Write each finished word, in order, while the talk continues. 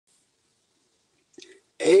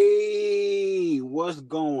Hey, what's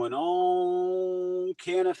going on?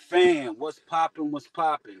 Can of fam, what's popping? What's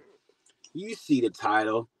popping? You see the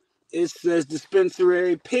title. It says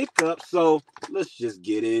Dispensary Pick Up, so let's just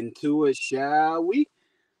get into it, shall we?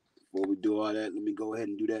 Before we do all that, let me go ahead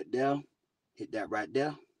and do that there. Hit that right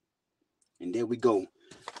there. And there we go.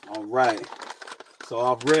 All right. So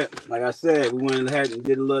off rip, like I said, we went ahead and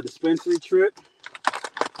did a little dispensary trip,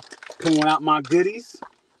 pulling out my goodies.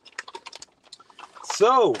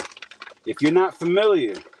 So, if you're not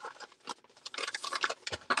familiar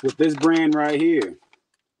with this brand right here,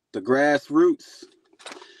 the Grassroots.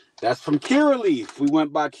 That's from Curaleaf. We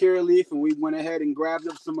went by Curaleaf and we went ahead and grabbed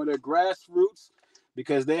up some of their Grassroots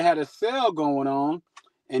because they had a sale going on.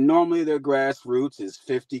 And normally their Grassroots is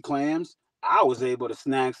 50 clams. I was able to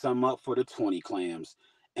snag some up for the 20 clams.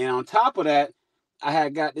 And on top of that, I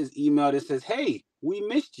had got this email that says, hey, we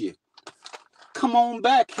missed you. Come on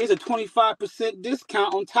back. Here's a 25%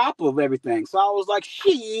 discount on top of everything. So I was like,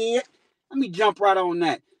 shit, let me jump right on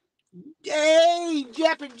that. Hey,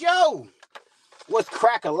 Jeff and Joe. What's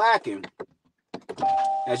crack-a-lacking?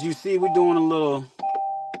 As you see, we're doing a little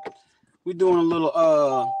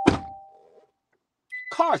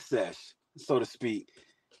car sesh, so to speak.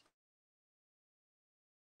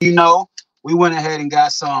 You know, we went ahead and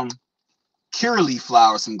got some Curaleaf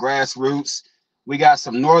flowers, some Grassroots. We got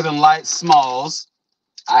some Northern Lights Smalls.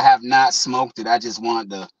 I have not smoked it. I just wanted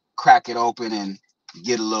to crack it open and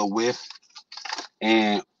get a little whiff.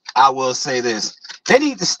 And I will say this. They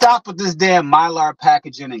need to stop with this damn Mylar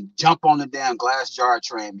packaging and jump on the damn glass jar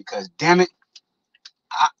train because, damn it,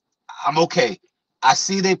 I'm okay. I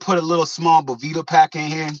see they put a little small Bovita pack in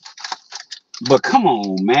here, but come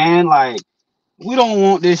on, man. Like, we don't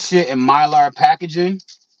want this shit in Mylar packaging.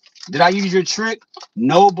 Did I use your trick?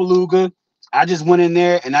 No, Beluga. I just went in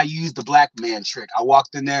there and I used the black man trick. I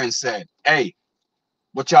walked in there and said, hey,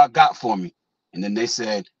 what y'all got for me? And then they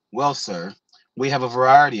said, well, sir, we have a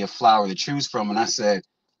variety of flour to choose from. And I said,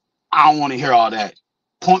 I don't want to hear all that.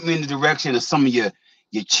 Point me in the direction of some of your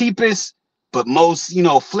cheapest, but most,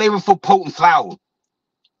 flavorful, potent flour.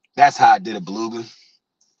 That's how I did it, Beluga.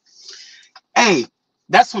 Hey,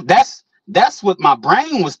 that's what my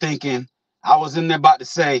brain was thinking. I was in there about to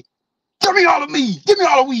say, give me all of me, give me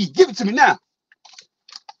all the weed, give it to me now.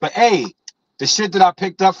 But hey, the shit that I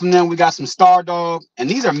picked up from them, we got some Star Dog, and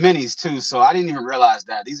these are minis too, so I didn't even realize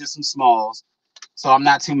that. These are some smalls, so I'm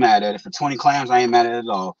not too mad at it. For 20 clams, I ain't mad at it at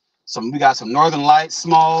all. So we got some Northern Lights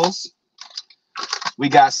smalls. We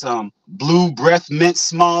got some Blue Breath Mint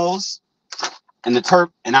smalls. And the terp,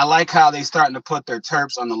 and I like how they starting to put their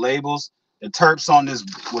terps on the labels. The terps on this,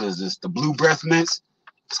 what is this? The Blue Breath Mints.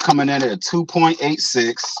 It's coming in at a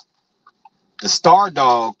 2.86. The Star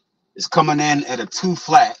Dog is coming in at a 2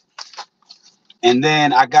 flat. And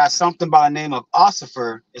then I got something by the name of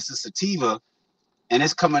Ossifer. It's a sativa, and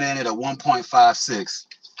it's coming in at a 1.56.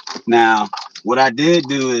 Now, what I did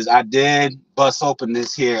do is I did bust open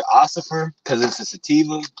this here Ossifer because it's a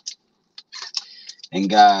sativa. And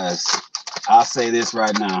guys, I'll say this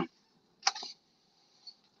right now.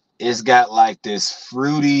 It's got like this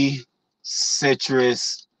fruity,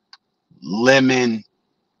 citrus, lemon,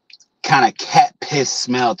 kind of cat piss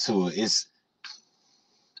smell to it.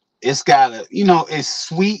 It's got a, it's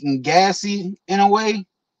sweet and gassy in a way.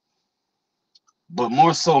 But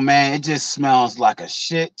more so, man, it just smells like a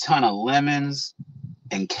shit ton of lemons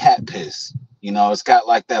and cat piss. It's got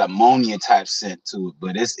like that ammonia type scent to it,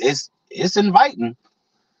 but it's inviting.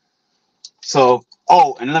 So,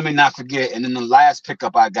 oh, and let me not forget, and then the last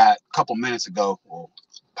pickup I got a couple minutes ago, well,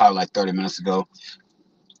 probably like 30 minutes ago,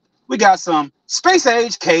 we got some Space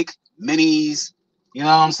Age Cake minis. You know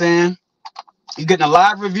what I'm saying? You getting a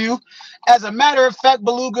live review? As a matter of fact,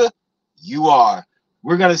 Beluga, you are.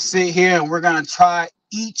 We're going to sit here and we're going to try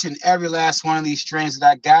each and every last one of these strains that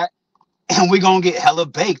I got, and we're going to get hella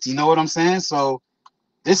baked. You know what I'm saying? So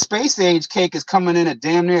this Space Age Cake is coming in at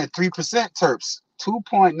damn near 3% terps.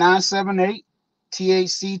 2.978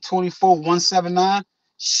 THC 24179.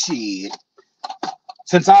 Shit.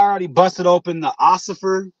 Since I already busted open the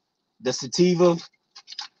Ossifer, the sativa,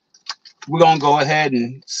 we're gonna go ahead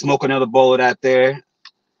and smoke another bowl of that there.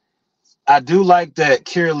 I do like that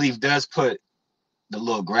Curaleaf does put the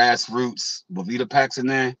little Grassroots Bovita packs in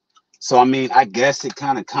there. So I mean, I guess it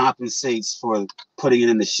kind of compensates for putting it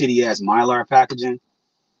in the shitty ass Mylar packaging.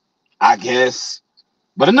 I guess.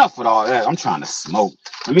 But enough with all that. I'm trying to smoke.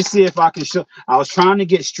 Let me see if I can show. I was trying to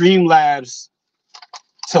get Streamlabs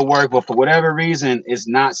to work, but for whatever reason, it's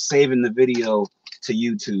not saving the video to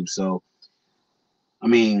YouTube. So, I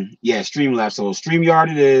mean, yeah, Streamlabs. So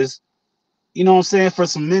StreamYard it is. You know what I'm saying? For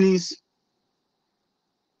some minis.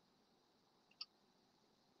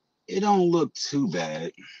 it don't look too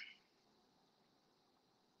bad.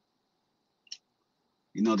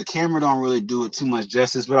 You know, the camera don't really do it too much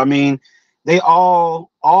justice, but I mean, they all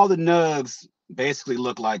the nugs basically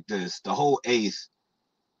look like this. The whole eighth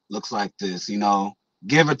looks like this, you know.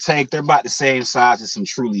 Give or take, they're about the same size as some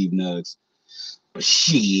True Leaf nugs. But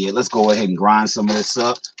shit, let's go ahead and grind some of this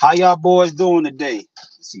up. How y'all boys doing today?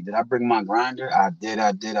 Let's see, did I bring my grinder? I did.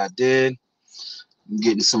 I'm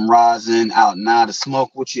getting some rosin out now to smoke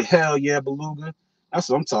with you. Hell yeah, beluga. That's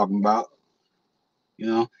what I'm talking about. You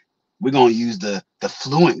know, we're gonna use the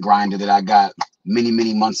Fluent grinder that I got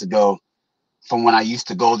many months ago from when I used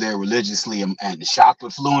to go there religiously and shop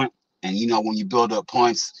with Fluent. And you know, when you build up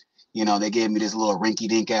points, you know, they gave me this little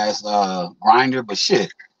rinky-dink ass grinder. But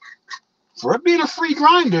shit, for it being a free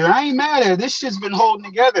grinder, I ain't mad at it. This shit's been holding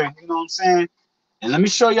together. You know what I'm saying? And let me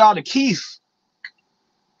show y'all the keef.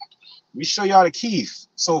 Let me show y'all the keef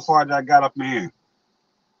so far that I got up in here.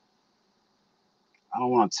 I don't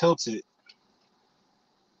want to tilt it.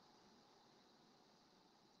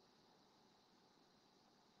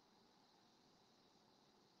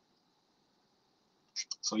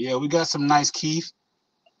 So yeah, we got some nice keef.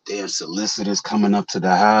 Damn solicitors coming up to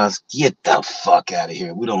the house. Get the fuck out of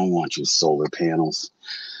here. We don't want your solar panels.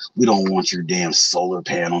 We don't want your damn solar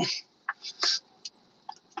panel.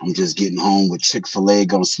 I'm just getting home with Chick-fil-A.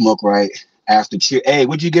 Gonna smoke right after Chick. Hey,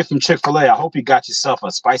 what'd you get from Chick-fil-A? I hope you got yourself a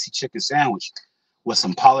spicy chicken sandwich with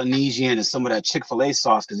some Polynesian and some of that Chick-fil-A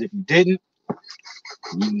sauce. Because if you didn't,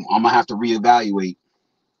 I'm gonna have to reevaluate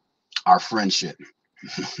our friendship.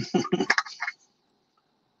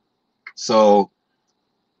 So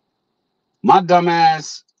my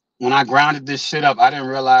dumbass, when I grounded this shit up, I didn't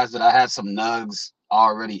realize that I had some nugs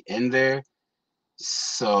already in there.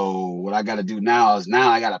 So what I got to do now is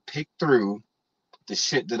I got to pick through the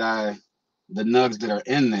shit the nugs that are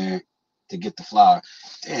in there to get the flour.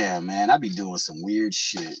 Damn, man, I be doing some weird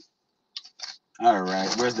shit. All right,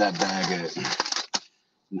 where's that bag at?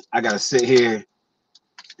 I got to sit here.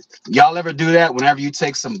 Y'all ever do that? Whenever you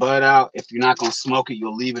take some bud out, if you're not going to smoke it,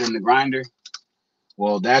 you'll leave it in the grinder.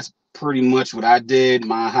 Well, that's pretty much what I did.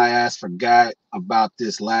 My high ass forgot about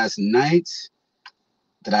this last night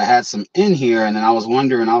that I had some in here, and then I was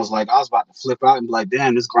wondering, I was about to flip out and be like,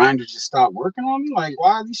 damn, this grinder just stopped working on me. Like,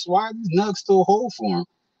 why are these nugs still whole for him?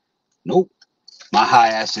 Nope. My high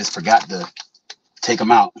ass just forgot to take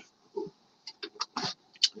them out.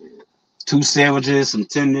 2 sandwiches, some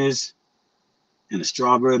tenders, and a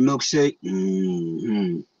strawberry milkshake.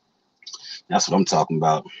 That's what I'm talking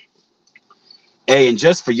about. Hey, and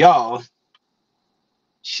just for y'all,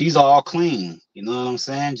 she's all clean. You know what I'm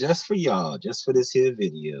saying? Just for y'all, just for this here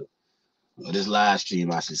video. Or this live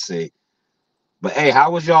stream, I should say. But hey,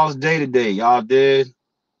 how was y'all's day today? Y'all did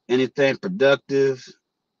anything productive?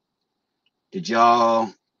 Did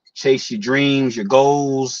y'all chase your dreams, your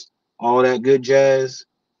goals, all that good jazz?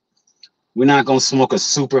 We're not gonna smoke a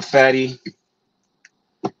super fatty,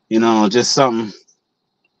 you know, just something,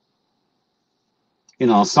 you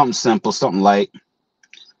know, something simple, something light,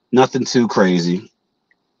 nothing too crazy.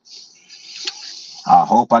 I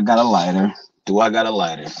hope I got a lighter. Do I got a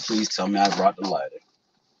lighter? Please tell me I brought the lighter.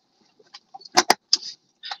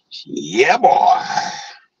 Yeah, boy.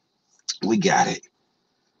 We got it.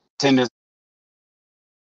 Tender.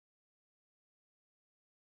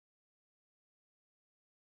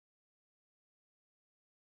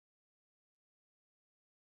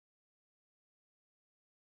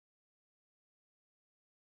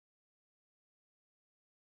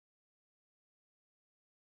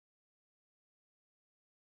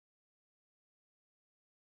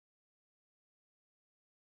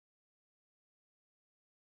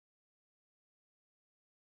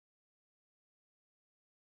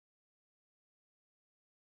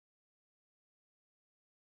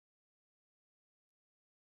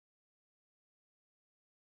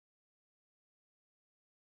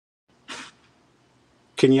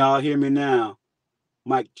 Can y'all hear me now?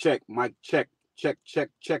 Mic check, check,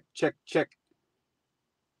 check.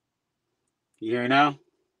 You hear me now?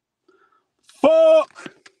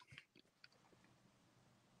 Fuck!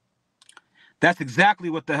 That's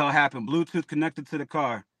exactly what the hell happened. Bluetooth connected to the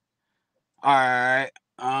car. All right.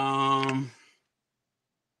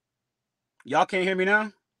 Y'all can't hear me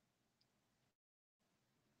now?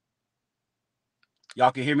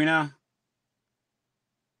 Y'all can hear me now?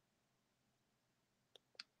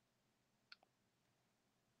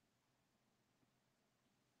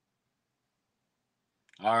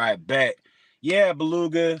 All right, bet. Yeah,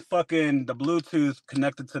 Beluga, fucking the Bluetooth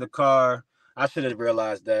connected to the car. I should have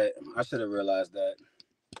realized that.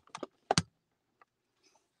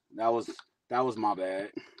 That was my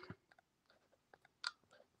bad.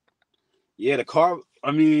 Yeah, the car. I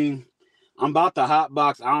mean, I'm about to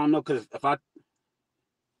hotbox. I don't know, because if I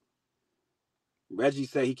Reggie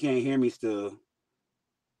said he can't hear me still.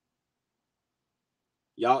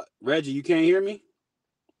 Y'all, Reggie, you can't hear me?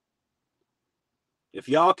 If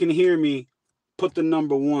y'all can hear me, put the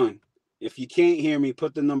number 1. If you can't hear me,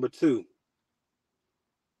 put the number 2.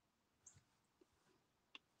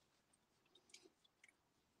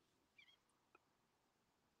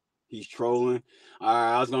 He's trolling. All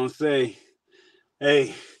right, I was gonna say,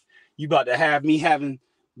 hey, you about to have me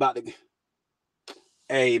about to.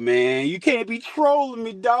 Hey man, you can't be trolling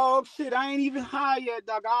me, dog. Shit, I ain't even high yet,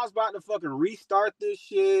 dog. I was about to fucking restart this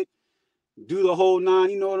shit, do the whole 9.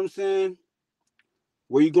 You know what I'm saying?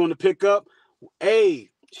 Where you going to pick up? Hey,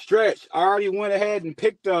 Stretch, I already went ahead and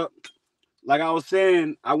picked up. Like I was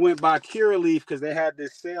saying, I went by Curaleaf because they had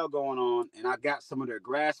this sale going on, and I got some of their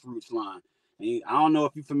grassroots line. And I don't know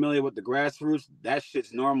if you're familiar with the grassroots. That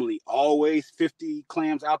shit's normally always 50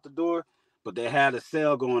 clams out the door, but they had a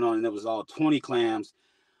sale going on, and it was all 20 clams.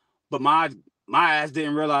 But my ass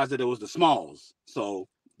didn't realize that it was the smalls, so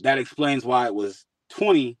that explains why it was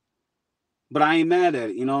 20. But I ain't mad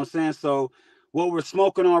at it, you know what I'm saying? So what we're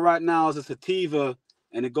smoking on right now is a sativa,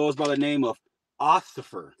 and it goes by the name of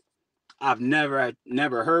Ossifer. I've never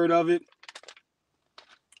heard of it.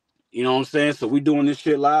 You know what I'm saying? So we doing this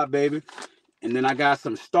shit live, baby. And then I got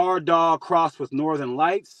some Star Dog crossed with Northern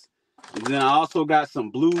Lights. And then I also got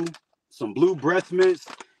some blue breath mints.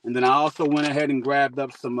 And then I also went ahead and grabbed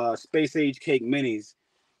up some Space Age Cake Minis.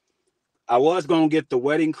 I was gonna get the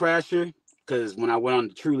Wedding Crasher because when I went on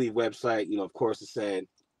the Trulieve website, you know, of course it said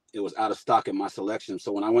it was out of stock in my selection.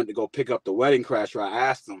 So when I went to go pick up the Wedding Crasher, I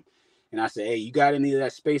asked him, and I said, "Hey, you got any of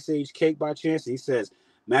that Space Age cake by chance?" And he says,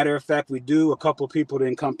 "Matter of fact, we do. A couple of people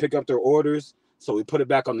didn't come pick up their orders, so we put it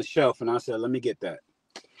back on the shelf." And I said, "Let me get that."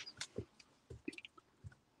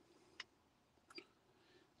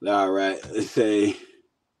 All right, let's say,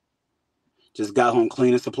 just got home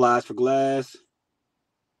cleaning supplies for glass.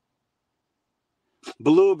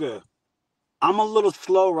 Beluga, I'm a little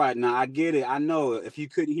slow right now. I get it. I know. If you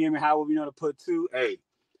couldn't hear me, how would we know to put 2? Hey,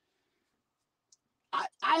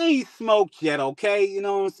 I ain't smoked yet, okay? You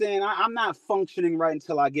know what I'm saying? I'm not functioning right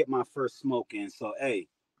until I get my first smoke in. So, hey,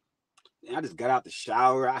 I just got out the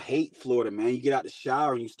shower. I hate Florida, man. You get out the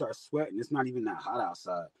shower and you start sweating. It's not even that hot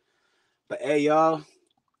outside. But, hey, y'all,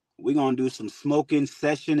 we're going to do some smoking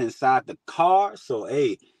session inside the car. So,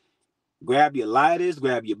 hey, grab your lighters,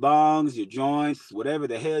 grab your bongs, your joints, whatever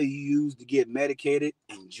the hell you use to get medicated,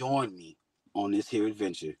 and join me on this here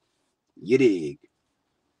adventure. You dig?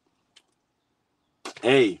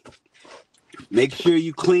 Hey, make sure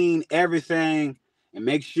you clean everything and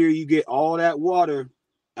make sure you get all that water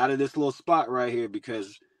out of this little spot right here,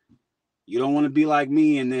 because you don't want to be like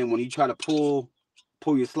me and then when you try to pull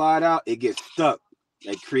your slide out, it gets stuck.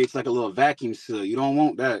 It creates like a little vacuum seal. You don't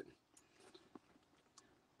want that.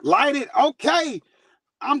 Light it. Okay.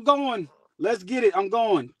 I'm going. Let's get it. I'm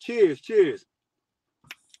going. Cheers. Cheers.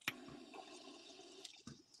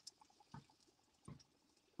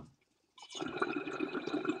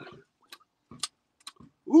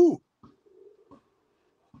 Ooh.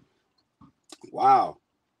 Wow.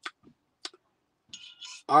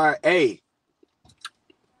 All right. Hey,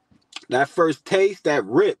 that first taste, that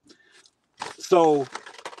rip. So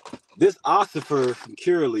this ossifer from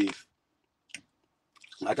Curaleaf,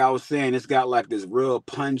 like I was saying, it's got like this real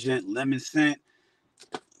pungent lemon scent,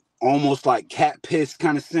 almost like cat piss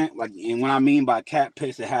kind of scent. Like, and what I mean by cat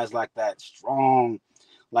piss, it has like that strong,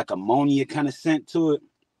 like ammonia kind of scent to it.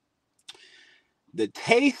 The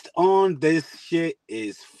taste on this shit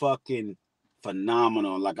is fucking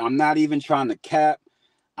phenomenal. Like, I'm not even trying to cap.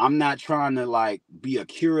 I'm not trying to like be a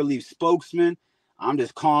Curaleaf spokesman. I'm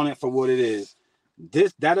just calling it for what it is.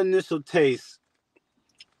 That initial taste,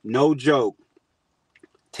 no joke,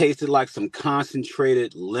 tasted like some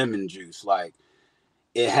concentrated lemon juice. Like,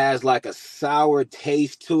 it has like a sour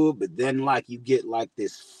taste to it, but then like you get like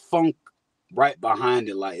this funk right behind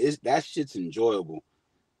it. Like, that shit's enjoyable.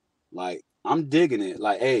 Like, I'm digging it.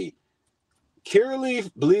 Like, hey,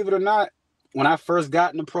 Curaleaf, believe it or not, when I first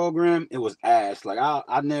got in the program, it was ass. Like,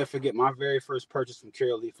 I'll never forget my very first purchase from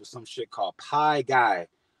Curaleaf was some shit called Pie Guy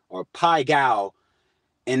or Pie Gal.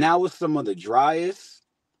 And that was some of the driest,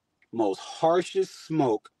 most harshest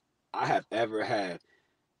smoke I have ever had.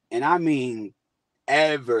 And I mean,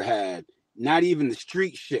 ever had. Not even the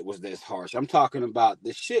street shit was this harsh. I'm talking about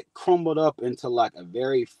the shit crumbled up into like a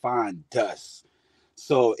very fine dust.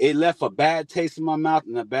 So it left a bad taste in my mouth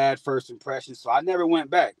and a bad first impression. So I never went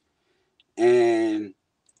back. And,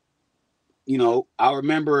 you know, I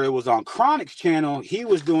remember it was on Chronic's channel. He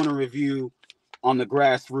was doing a review on the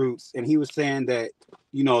grassroots, and he was saying that,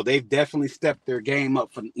 you know, they've definitely stepped their game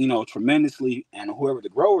up for, you know, tremendously, and whoever the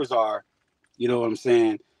growers are, you know what I'm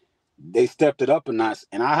saying, they stepped it up a notch.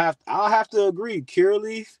 And I'll have to agree,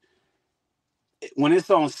 Curaleaf, when it's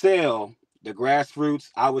on sale, the grassroots,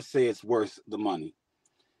 I would say it's worth the money.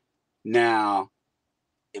 Now,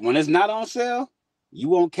 when it's not on sale, you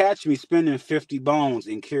won't catch me spending 50 bones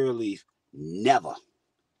in Curaleaf. Never,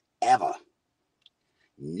 ever,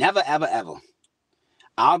 never, ever, ever.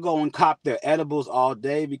 I'll go and cop their edibles all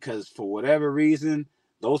day because for whatever reason,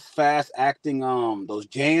 those fast acting those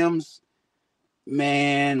jams,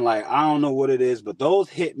 man, like I don't know what it is, but those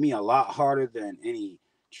hit me a lot harder than any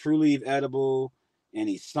True Leaf edible,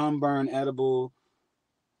 any Sunburn edible.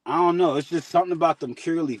 I don't know. It's just something about them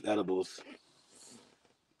Curaleaf edibles.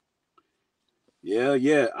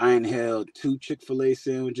 Yeah. I inhaled 2 Chick-fil-A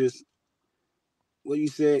sandwiches. What you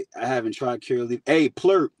say? I haven't tried Curaleaf. Hey,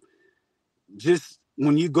 Plurp, just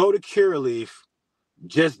when you go to Curaleaf,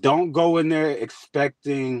 just don't go in there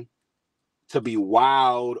expecting to be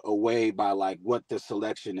wowed away by like what the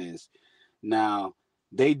selection is. Now,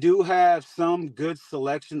 they do have some good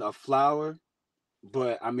selection of flour,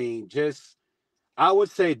 but I mean, just I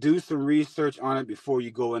would say do some research on it before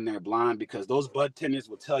you go in there blind, because those bud tenders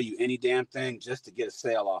will tell you any damn thing just to get a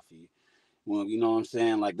sale off of you. Well, you know what I'm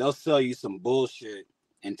saying? Like they'll sell you some bullshit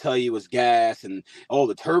and tell you it's gas and oh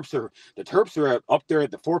the terps are up there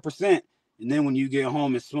at the 4%, and then when you get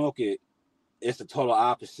home and smoke it, it's the total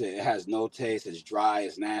opposite. It has no taste. It's dry.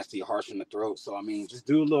 It's nasty. Harsh on the throat. So I mean, just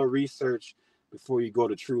do a little research before you go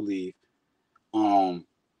to True Leaf.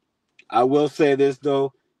 I will say this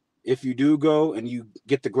though, if you do go and you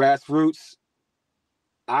get the grassroots,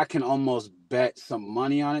 I can almost bet some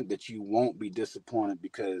money on it that you won't be disappointed,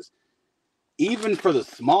 because even for the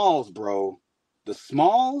smalls, bro, the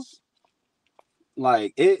smalls,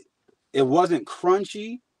 like it wasn't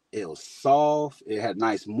crunchy. It was soft. It had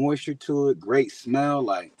nice moisture to it. Great smell.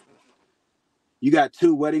 Like you got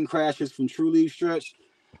 2 wedding crashers from True Leaf Stretch.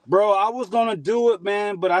 Bro, I was gonna do it,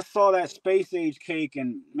 man, but I saw that space age cake,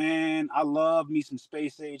 and man, I love me some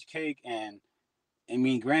space age cake. And I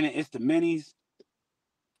mean, granted, it's the minis.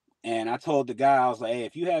 And I told the guy, I was like, hey,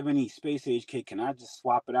 if you have any space age cake, can I just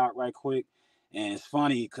swap it out right quick? And it's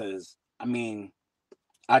funny because I mean,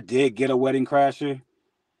 I did get a wedding crasher,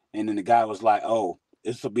 and then the guy was like, oh,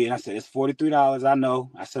 this will be, and I said, it's $43. I know.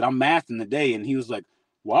 I said, I'm mathing today. And he was like,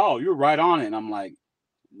 wow, you're right on it. And I'm like,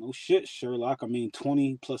 no shit, Sherlock. I mean,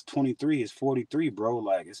 20 plus 23 is 43, bro.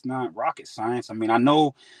 Like, it's not rocket science. I mean, I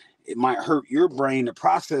know it might hurt your brain to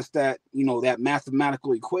process that, you know, that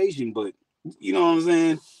mathematical equation, but you know what I'm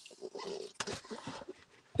saying?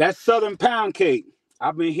 That Southern Pound Cake.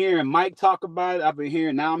 I've been hearing Mike talk about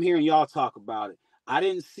it. Now I'm hearing y'all talk about it. I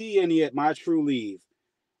didn't see any at my True Leaf.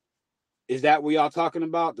 Is that what y'all talking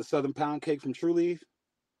about? The Southern Pound Cake from True Leaf?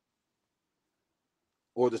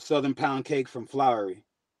 Or the Southern Pound Cake from Flowery?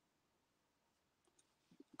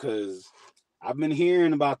 Because I've been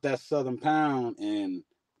hearing about that Southern Pound, and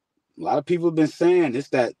a lot of people have been saying it's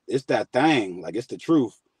that thing. Like, it's the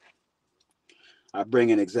truth. I bring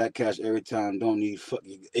in exact cash every time. Don't need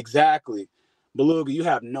exactly. Beluga, you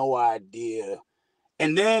have no idea.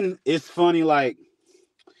 And then it's funny, like,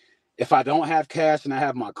 if I don't have cash and I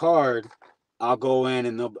have my card, I'll go in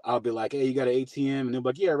and I'll be like, hey, you got an ATM? And they'll be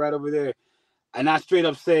like, yeah, right over there. And I straight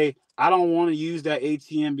up say, I don't want to use that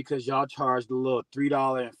ATM because y'all charge the little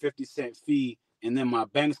 $3.50 fee, and then my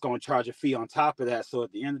bank's going to charge a fee on top of that. So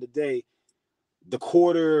at the end of the day, the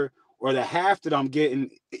quarter or the half that I'm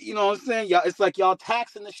getting, you know what I'm saying? Y'all, it's like y'all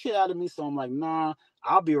taxing the shit out of me. So I'm like, nah,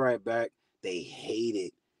 I'll be right back. They hate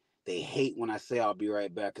it. They hate when I say I'll be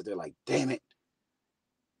right back, because they're like, damn it,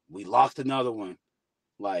 we lost another one.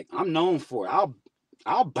 Like, I'm known for it.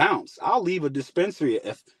 I'll bounce. I'll leave a dispensary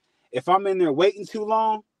if I'm in there waiting too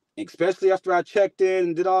long, especially after I checked in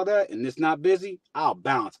and did all that, and it's not busy. I'll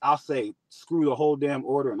bounce. I'll say screw the whole damn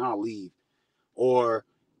order and I'll leave. Or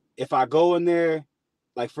if I go in there,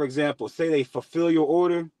 like for example, say they fulfill your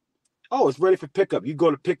order, oh, it's ready for pickup. You go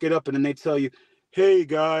to pick it up, and then they tell you, hey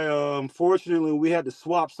guy, unfortunately we had to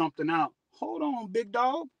swap something out. Hold on, big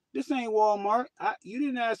dog. This ain't Walmart. You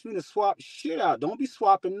didn't ask me to swap shit out. Don't be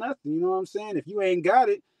swapping nothing. You know what I'm saying? If you ain't got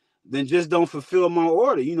it, then just don't fulfill my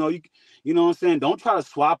order. You know what I'm saying? Don't try to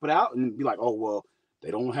swap it out and be like, oh well,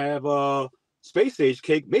 they don't have space age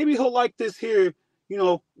cake. Maybe he'll like this here,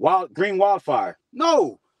 green wildfire.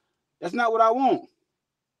 No, that's not what I want.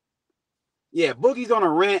 Yeah, Boogie's on a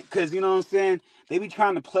rant because, you know what I'm saying, they be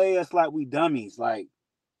trying to play us like we dummies. Like,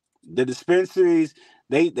 the dispensaries,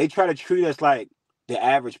 they try to treat us like the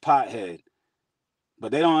average pothead.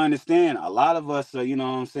 But they don't understand. A lot of us are, you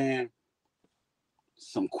know what I'm saying,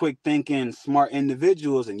 some quick thinking, smart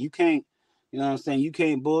individuals, and you can't, you know what I'm saying? You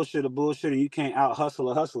can't bullshit a bullshitter. You can't out hustle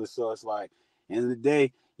a hustler. So it's like, end of the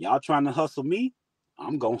day, y'all trying to hustle me,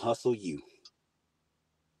 I'm gonna hustle you.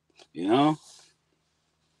 You know,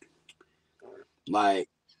 like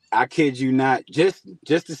I kid you not, just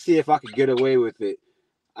to see if I could get away with it.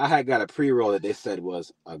 I had got a pre-roll that they said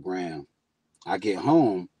was a gram. I get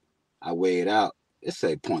home, I weigh it out. It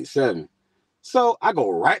said 0.7. So I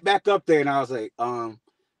go right back up there and I was like,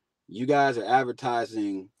 you guys are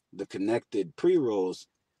advertising the connected pre-rolls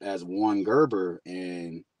as one Gerber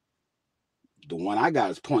and the one I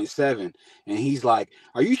got is 0.7. And he's like,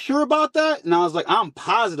 are you sure about that? And I was like, I'm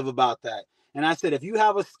positive about that. And I said, if you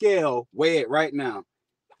have a scale, weigh it right now.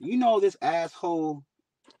 You know, this asshole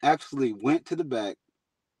actually went to the back,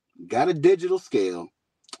 got a digital scale,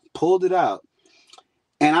 pulled it out.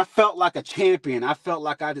 And I felt like a champion. I felt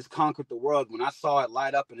like I just conquered the world when I saw it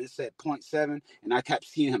light up and it said 0.7. And I kept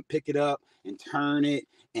seeing him pick it up and turn it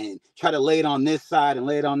and try to lay it on this side and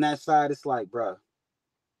lay it on that side. It's like, bruh.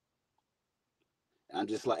 I'm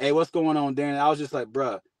just like, hey, what's going on, Darren? I was just like,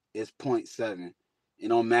 bruh, it's 0.7. It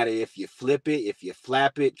don't matter if you flip it, if you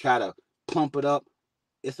flap it, try to pump it up.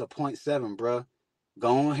 It's a 0.7, bruh.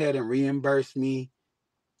 Go ahead and reimburse me.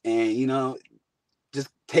 And, you know, just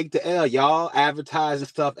take the L. Y'all advertising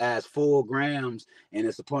stuff as full grams and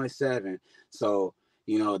it's a 0.7. So,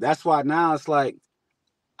 you know, that's why now it's like,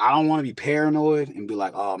 I don't want to be paranoid and be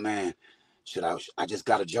like, oh man, I just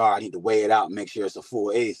got a jar. I need to weigh it out and make sure it's a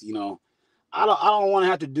full eighth. You know, I don't want to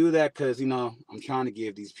have to do that because, you know, I'm trying to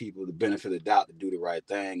give these people the benefit of the doubt to do the right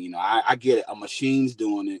thing. You know, I get it. A machine's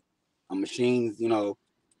doing it. A machine's, you know,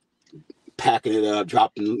 packing it up,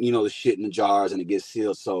 dropping, you know, the shit in the jars and it gets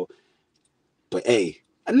sealed. So, but hey,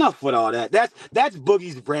 enough with all that. That's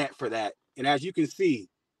Boogie's rant for that. And as you can see,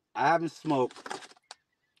 I haven't smoked.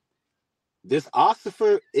 This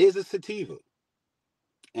ossifer is a sativa.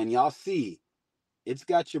 And y'all see, it's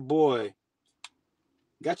got your boy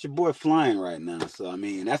flying right now. So I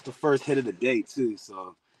mean, that's the first hit of the day too.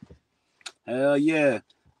 So hell yeah,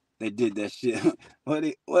 they did that shit.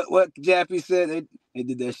 what Jappy said? They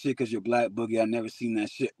did that shit because you're black, Boogie. I never seen that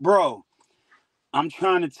shit, bro. I'm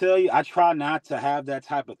trying to tell you, I try not to have that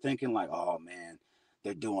type of thinking like, oh man,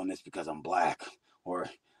 they're doing this because I'm black,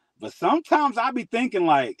 but sometimes I be thinking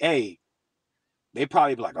like, hey, they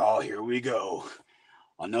probably be like, oh, here we go,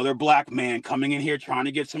 another black man coming in here trying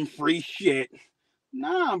to get some free shit.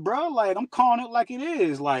 Nah, bro, like I'm calling it like it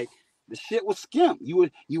is. Like the shit was skimp. You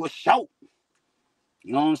was shout.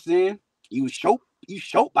 You know what I'm saying? You shout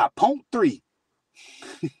by 0.3.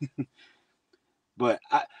 But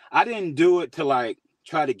I didn't do it to like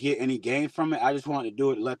try to get any gain from it. I just wanted to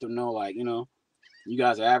do it to let them know, like, you know, you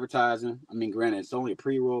guys are advertising. I mean, granted, it's only a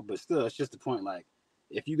pre-roll, but still, it's just the point. Like,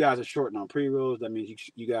 if you guys are shorting on pre-rolls, that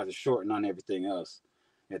means you guys are shorting on everything else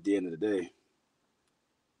at the end of the day.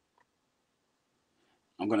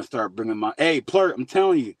 I'm gonna start bringing my Plurt. I'm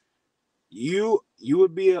telling you, you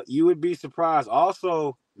would be surprised.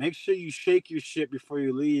 Also, make sure you shake your shit before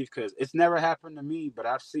you leave, because it's never happened to me, but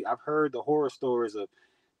I've heard the horror stories of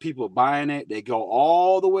people buying it. They go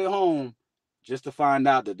all the way home just to find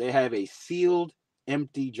out that they have a sealed,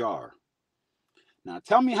 empty jar. Now,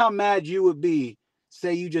 tell me how mad you would be.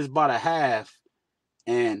 Say you just bought a half,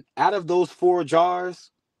 and out of those 4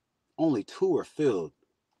 jars, only 2 are filled.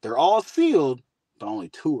 They're all sealed, but only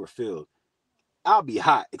 2 are filled. I'll be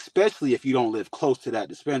hot, especially if you don't live close to that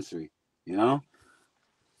dispensary, you know?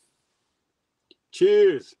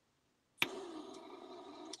 Cheers.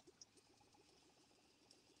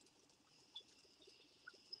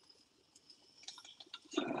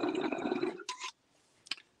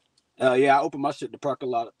 Hell yeah, I opened my shit in the parking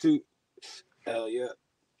lot too. Hell yeah.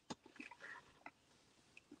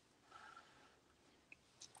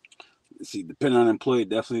 See, depending on the employee,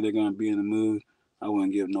 definitely they're gonna be in the mood. I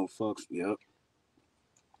wouldn't give no fucks. Yep.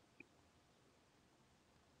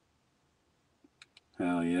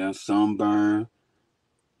 Hell yeah, sunburn.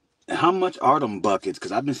 And how much are them buckets?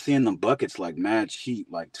 Because I've been seeing them buckets like mad cheap,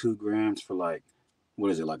 like 2 grams for like,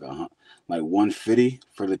 what is it, like like 150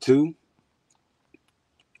 for the 2?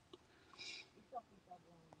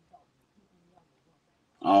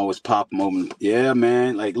 I always pop them open. Yeah,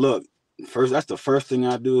 man. Like, look, that's the first thing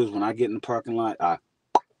I do is when I get in the parking lot, I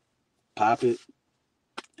pop it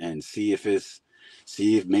and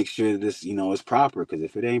make sure this, you know, is proper. Because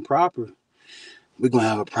if it ain't proper, we're gonna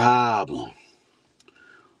have a problem.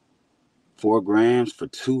 4 grams for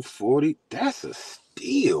 240. That's a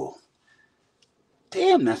steal.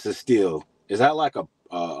 Damn, that's a steal. Is that like a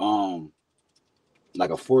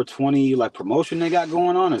 420 like promotion they got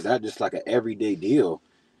going on? Or is that just like an everyday deal?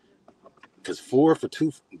 Cause 4 for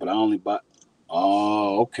 2, but I only bought.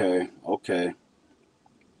 Oh, okay, okay.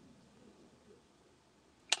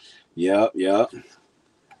 Yep, yep.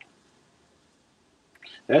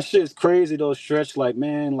 That shit's crazy though, Stretch. Like,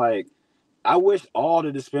 man, like I wish all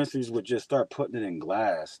the dispensaries would just start putting it in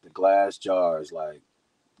glass, the glass jars. Like,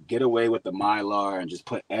 get away with the Mylar and just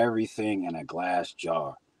put everything in a glass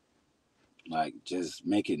jar. Like, just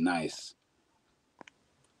make it nice.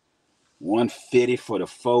 150 for the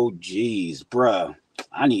 4Gs, bruh.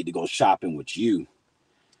 I need to go shopping with you.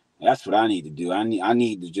 That's what I need to do. I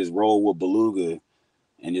need to just roll with Beluga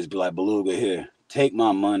and just be like, Beluga, here, take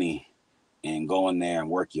my money and go in there and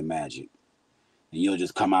work your magic. And you'll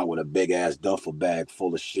just come out with a big ass duffel bag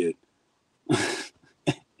full of shit.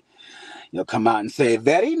 You'll come out and say,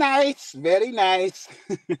 very nice, very nice.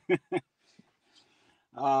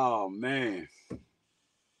 Oh, man.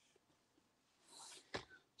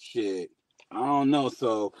 Shit. I don't know.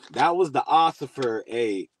 So that was the Ossifer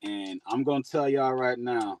 8. And I'm going to tell y'all right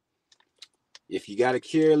now, if you got a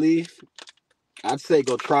Cure Leaf, I'd say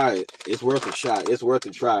go try it. It's worth a shot. It's worth a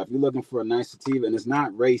try. If you're looking for a nice sativa and it's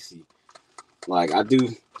not racy, like I do,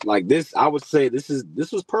 like this, I would say this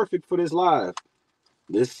was perfect for this live.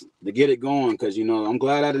 This to get it going, because you know I'm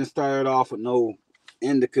glad I didn't start it off with no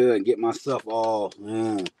indica and get myself all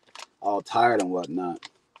tired and whatnot.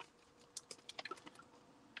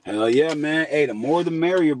 Hell yeah, man. Hey, the more the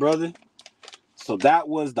merrier, brother. So that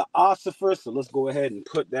was the Ossifer. So let's go ahead and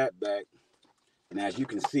put that back. And as you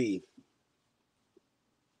can see,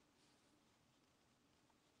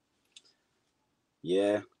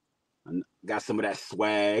 yeah, I got some of that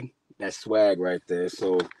swag right there.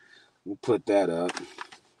 So we'll put that up.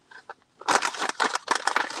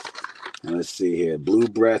 And let's see here. Blue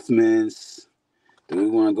Breath Mints. Do we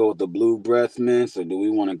want to go with the Blue Breath Mints or do we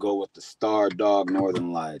want to go with the Star Dog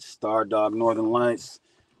Northern Lights? Star Dog Northern Lights.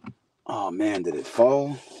 Oh man, did it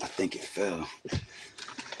fall? I think it fell.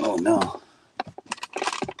 Oh no.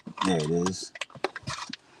 There it is.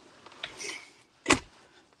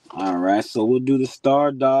 All right, so we'll do the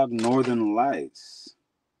Star Dog Northern Lights.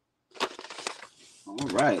 All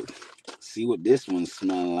right. See what this one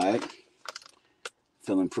smells like.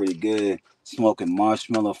 Feeling pretty good. Smoking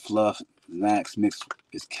marshmallow fluff. Max mix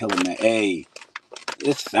is killing it. Hey,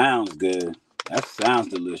 it sounds good. That sounds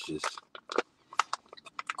delicious.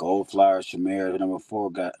 Goldflower Chimera number 4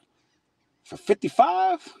 got for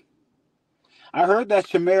 55. I heard that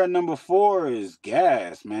Chimera number 4 is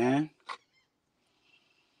gas, man.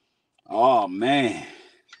 Oh man.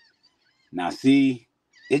 Now see,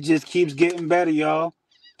 it just keeps getting better, y'all.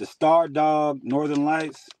 The Star Dog Northern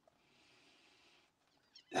Lights.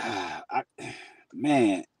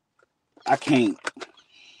 Man, I can't.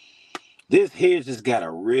 This here just got a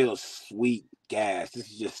real sweet gas. This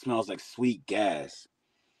just smells like sweet gas.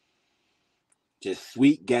 Just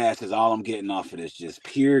sweet gas is all I'm getting off of this. Just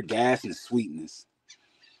pure gas and sweetness.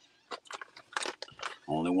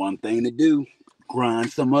 Only one thing to do.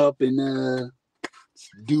 Grind some up and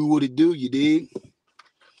do what it do, you dig?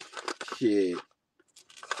 Shit.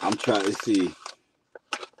 I'm trying to see.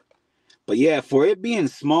 But yeah, for it being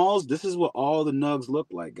smalls, this is what all the nugs look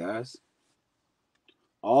like, guys.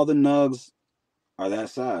 All the nugs are that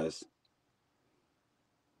size.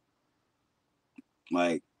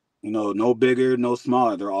 Like, you know, no bigger, no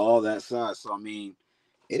smaller. They're all that size. So, I mean,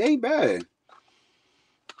 it ain't bad.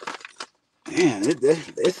 Man,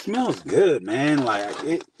 it smells good, man.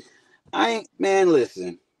 Like, man,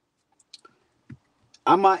 listen.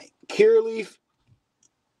 I might Cure Leaf,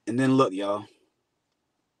 and then look, y'all.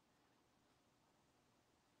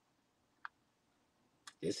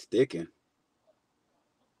 It's sticking.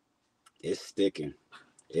 It's sticking.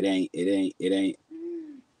 It ain't.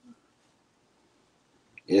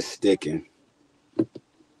 It's sticking.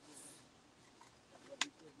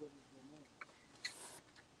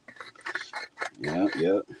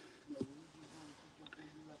 Yep.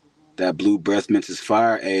 That Blue Breath Mint is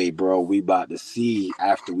fire. Hey, bro, we about to see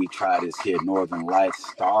after we try this here Northern Lights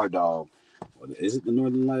Star Dog. Is it the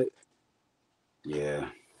Northern Light? Yeah.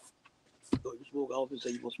 Oh, you smoke? I was gonna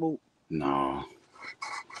say you gonna smoke. No.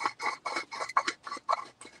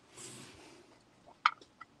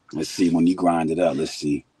 Let's see when you grind it up. Let's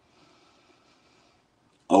see.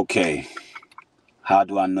 Okay. How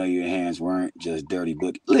do I know your hands weren't just dirty?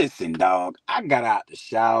 But listen, dog, I got out the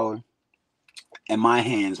shower and my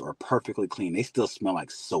hands are perfectly clean. They still smell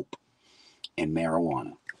like soap and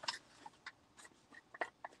marijuana.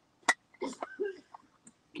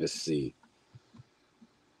 Let's see.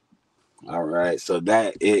 All right. So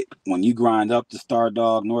that it when you grind up the Star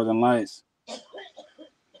Dog Northern Lights,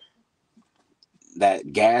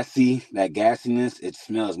 that gassiness, it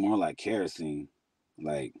smells more like kerosene.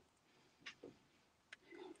 Like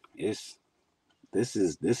this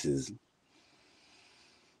is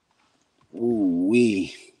ooh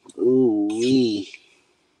wee. Ooh wee.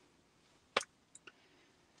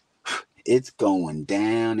 It's going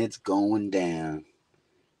down. It's going down.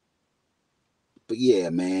 But yeah,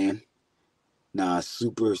 man. Nah,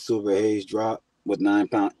 super silver haze drop with 9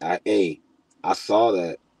 pound. I saw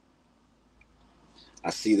that. I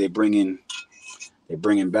see they're bringing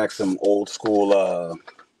back some old school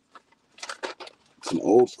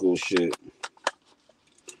shit.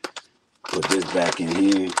 Put this back in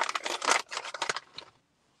here.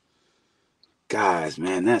 Guys,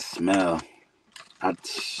 man, that smell.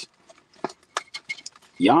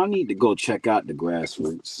 Y'all need to go check out the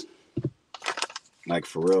Grassroots. Like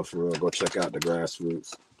for real, go check out the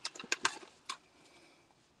Grassroots.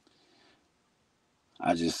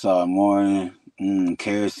 I just saw it morning.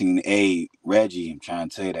 Kerosene. Hey, Reggie, I'm trying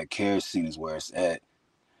to tell you that kerosene is where it's at.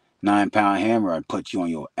 9 pound hammer and put you on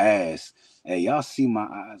your ass. Hey, y'all see my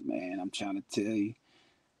eyes, man. I'm trying to tell you.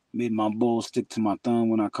 Made my bowl stick to my thumb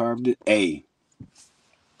when I carved it. Hey,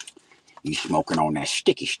 you smoking on that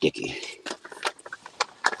sticky.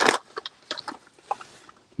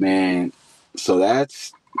 Man, so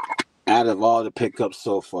that's out of all the pickups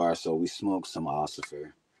so far. So we smoked some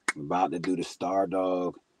Ossifer. We're about to do the Star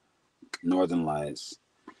Dog Northern Lights.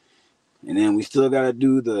 And then we still gotta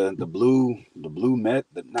do the blue meth,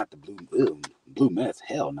 not the blue meth,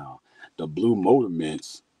 hell no. The blue motor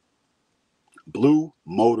mints. Blue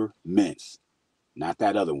motor mints. Not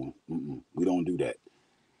that other one. We don't do that.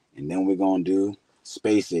 And then we're gonna do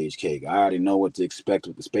space age cake. I already know what to expect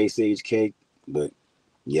with the space age cake, but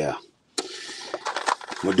yeah.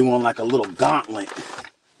 We're doing like a little gauntlet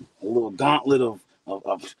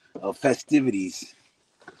of festivities.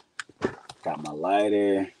 Got my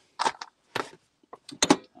lighter.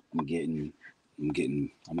 I'm getting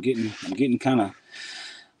kind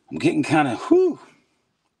of whew.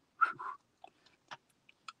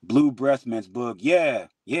 Blue breath mints bug. Yeah,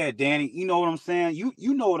 Danny. You know what I'm saying?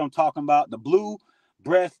 You know what I'm talking about. The blue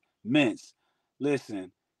breath mints.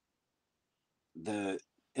 Listen,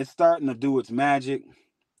 it's starting to do its magic.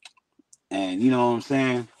 And you know what I'm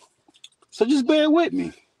saying? So just bear with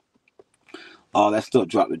me. All that stuff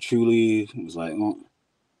dropped the True Leaf. It was like,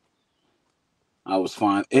 I was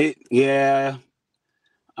fine. Yeah.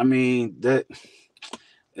 I mean, that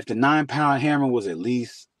if the 9 pound hammer was at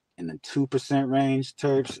least in the 2% range,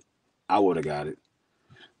 terps, I would have got it.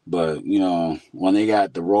 But you know, when they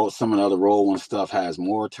got the roll, some of the other roll one stuff has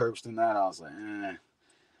more terps than that. I was like,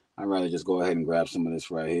 I'd rather just go ahead and grab some of this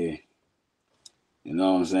right here. You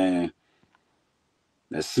know what I'm saying?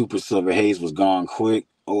 That super silver haze was gone quick.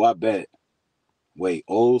 Oh, I bet. Wait,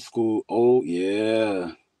 old school. Oh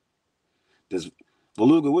yeah. This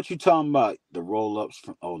Beluga, what you talking about? The roll-ups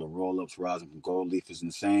rising from gold leaf is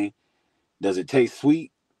insane. Does it taste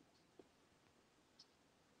sweet?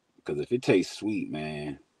 Because if it tastes sweet,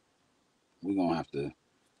 man, we're gonna have to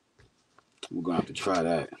try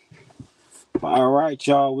that. But all right,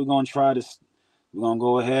 y'all, we're gonna try this. We're gonna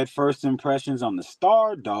go ahead. First impressions on the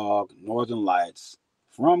Star Dog Northern Lights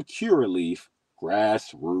from Curaleaf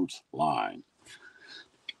Grassroots line.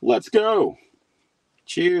 Let's go.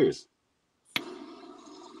 Cheers.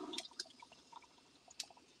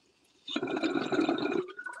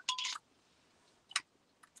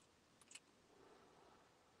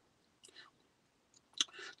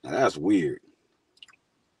 Now, that's weird.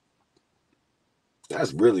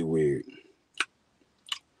 That's really weird.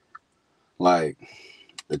 Like,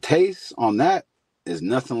 the taste on that is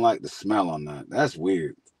nothing like the smell on that. That's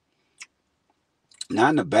weird.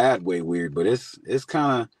 Not in a bad way weird, but it's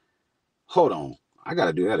kind of, hold on. I got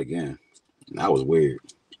to do that again. That was weird.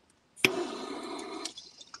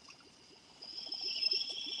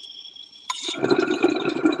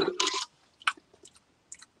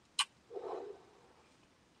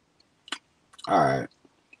 All right.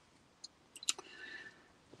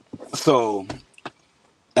 So,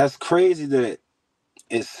 that's crazy that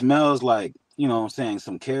it smells like, you know what I'm saying,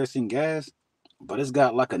 some kerosene gas, but it's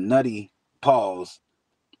got like a nutty kind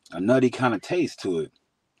of taste to it.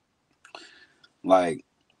 Like,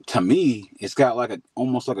 to me, it's got like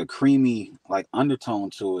almost like a creamy like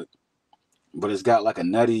undertone to it, but it's got like a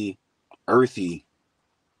nutty, earthy,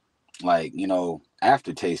 like, you know,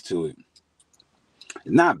 aftertaste to it.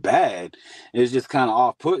 It's not bad. It's just kind of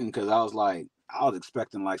off-putting because I was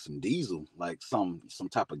expecting like some diesel, like some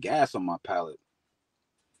type of gas on my palate.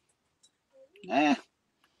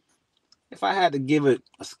 If I had to give it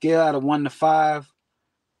a scale out of 1 to 5,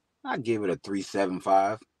 I'd give it a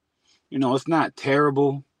 3.75. You know, it's not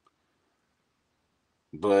terrible,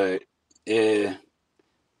 but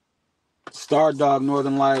Star Dog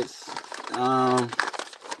Northern Lights,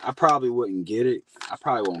 I probably wouldn't get it. I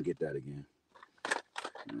probably won't get that again.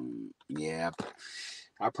 Yeah,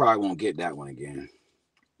 I probably won't get that one again.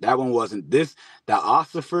 That one wasn't this. The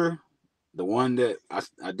Ossifer, the one that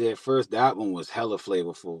I did first, that one was hella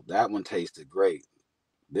flavorful. That one tasted great.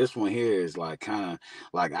 This one here is like kind of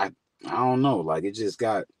like I don't know, like it just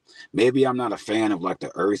got. Maybe I'm not a fan of like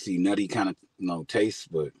the earthy, nutty kind of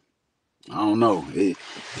taste, but I don't know. It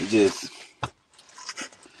just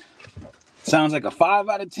sounds like a 5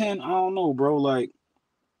 out of 10. I don't know, bro. Like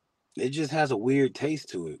it just has a weird taste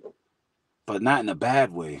to it, but not in a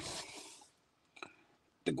bad way.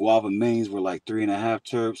 The guava mains were like 3.5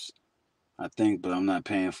 terps, I think, but I'm not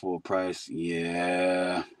paying full price.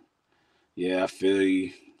 Yeah, I feel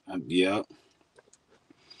you. Yeah.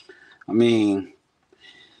 I mean,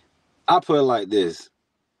 I put it like this.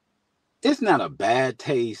 It's not a bad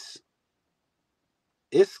taste.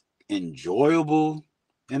 It's enjoyable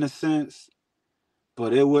in a sense,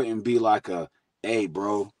 but it wouldn't be like a, hey,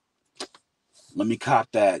 bro, let me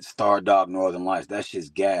cop that Star Dog Northern Lights. That's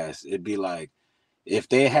just gas. It'd be like if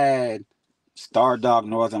they had Star Dog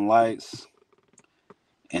Northern Lights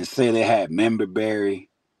and say they had Memberberry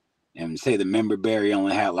and say the Memberberry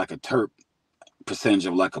only had like a terp percentage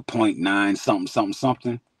of like a 0.9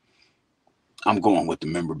 something. I'm going with the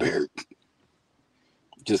Memberberry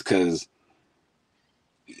just because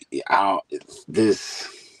I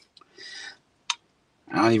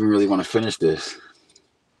don't even really want to finish this,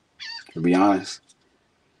 to be honest.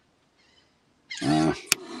 Yeah.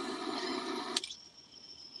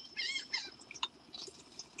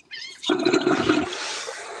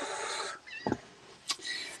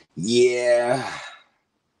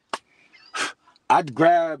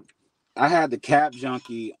 I had the Cap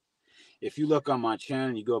Junkie. If you look on my channel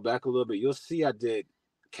and you go back a little bit, you'll see I did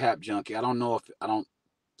Cap Junkie.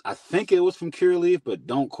 I think it was from Cure Leaf, but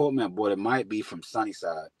don't quote me on board. It might be from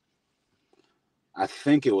Sunnyside. I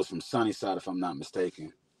think it was from Sunnyside if I'm not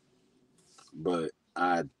mistaken. But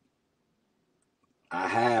I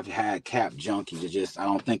have had Cap Junkie. I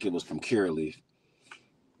don't think it was from Cure Leaf.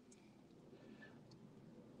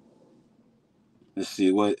 Let's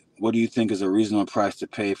see, what do you think is a reasonable price to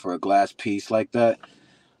pay for a glass piece like that?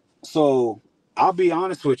 So I'll be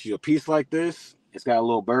honest with you, a piece like this, it's got a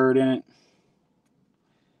little bird in it.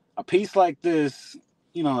 A piece like this,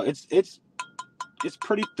 it's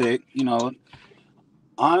pretty thick,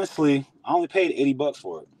 Honestly, I only paid $80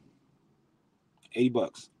 for it.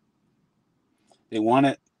 $80. They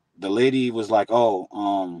wanted, the lady was like,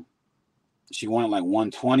 oh, she wanted like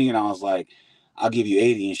 120, and I was like, I'll give you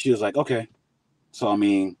 80, and she was like, okay. So I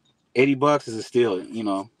mean, $80 is a steal,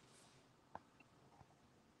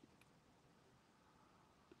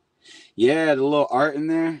 Yeah, the little art in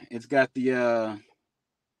there. It's got the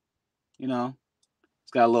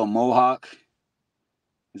it's got a little mohawk.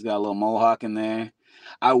 It's got a little mohawk in there.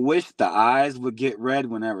 I wish the eyes would get red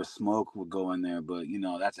whenever smoke would go in there, but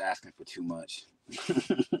that's asking for too much.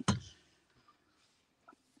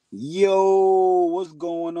 Yo, what's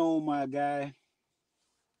going on, my guy?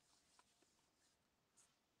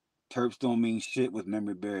 Terps don't mean shit with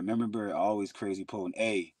Memberberry. Memberberry always crazy potent.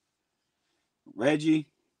 Hey, Reggie,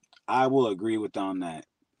 I will agree with on that.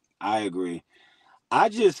 I agree. I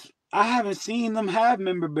haven't seen them have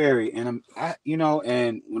Memberberry, and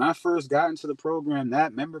and when I first got into the program,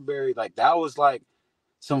 that Memberberry, like that was like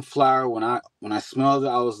some flower. When I smelled it,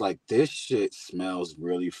 I was like, this shit smells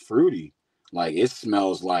really fruity. Like it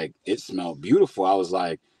smelled beautiful. I was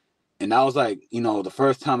like, and that was like, the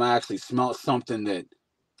first time I actually smelled something that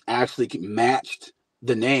actually matched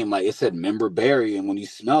the name. Like it said Memberberry, and when you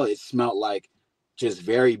smell it, it smelled like just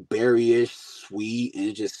very berryish, sweet, and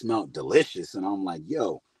it just smelled delicious. And I'm like,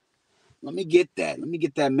 yo, let me get that. Let me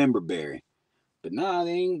get that Memberberry. But nah,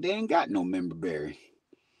 they ain't got no Memberberry.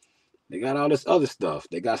 They got all this other stuff.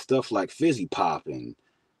 They got stuff like Fizzy Pop and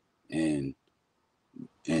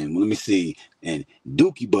let me see, and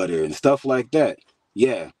Dookie Butter and stuff like that.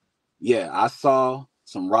 Yeah. I saw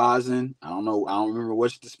some rosin. I don't know. I don't remember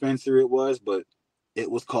which dispensary it was, but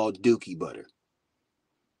it was called Dookie Butter.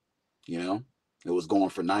 It was going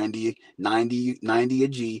for 90 a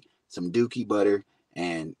G, some Dookie Butter.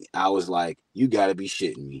 And I was like, you got to be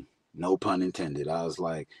shitting me. No pun intended. I was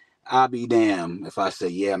like, I'll be damned if I say,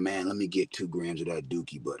 yeah, man, let me get 2 grams of that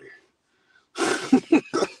Dookie Butter.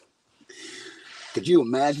 Could you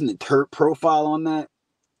imagine the terp profile on that?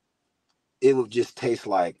 It would just taste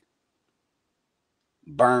like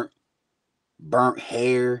burnt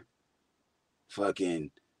hair,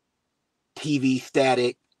 fucking TV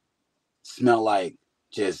static, smell like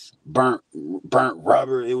just burnt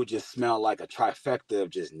rubber. It would just smell like a trifecta of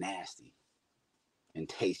just nasty and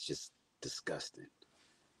taste just disgusting.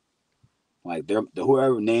 Like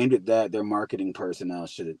whoever named it that, their marketing personnel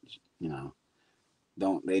should have, you know,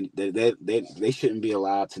 they shouldn't be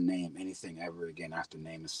allowed to name anything ever again after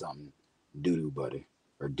naming something doo-doo butter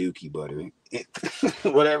or dookie butter.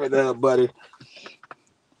 Whatever the butter.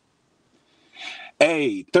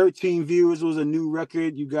 Hey, 13 viewers was a new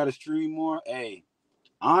record. You gotta stream more. Hey,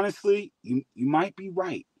 honestly, you might be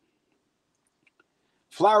right.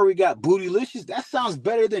 Flowery got bootylicious. That sounds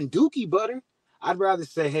better than dookie butter. I'd rather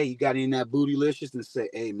say, hey, you got any of that bootylicious than say,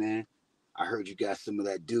 hey man, I heard you got some of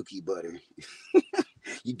that dookie butter.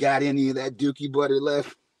 You got any of that dookie butter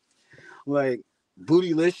left? Like,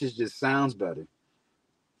 bootylicious just sounds better.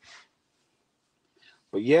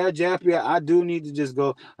 But yeah, Jappy, I do need to just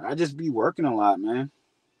go. I just be working a lot, man.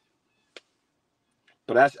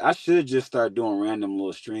 But I should just start doing random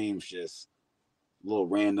little streams, just little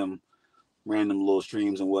random little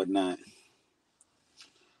streams and whatnot.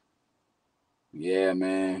 Yeah,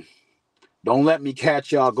 man. Don't let me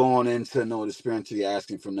catch y'all going into no dispensary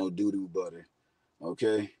asking for no doo-doo butter.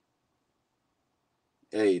 Okay?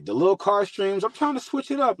 Hey, the little car streams, I'm trying to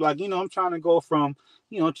switch it up. Like, you know, I'm trying to go from,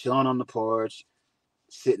 you know, chilling on the porch,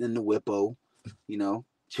 sitting in the whippo, you know,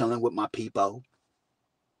 chilling with my peepo.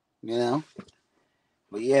 You know?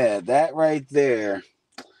 But yeah, that right there.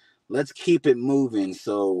 Let's keep it moving.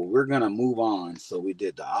 So we're going to move on. So we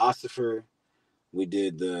did the ossifer. We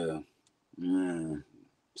did the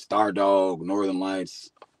Star Dog, Northern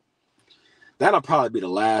Lights. That'll probably be the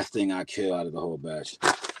last thing I kill out of the whole batch.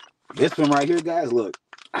 This one right here, guys, look.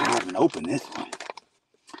 I haven't opened this one.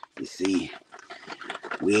 You see,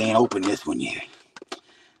 we ain't opened this one yet.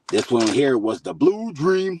 This one here was the Blue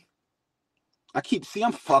Dream.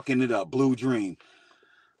 I'm fucking it up. Blue Dream.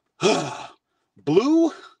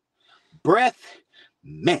 Blue Breath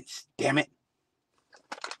Mints, damn it.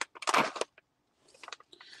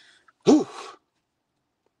 Whew.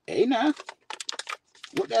 Hey now,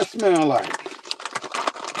 what that smell like?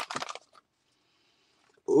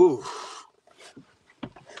 Ooh.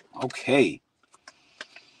 Okay.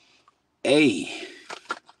 Hey.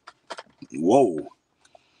 Whoa.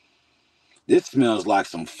 This smells like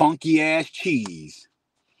some funky ass cheese.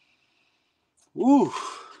 Ooh.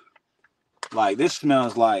 Like this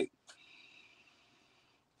smells like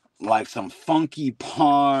some funky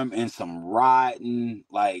parm and some rotten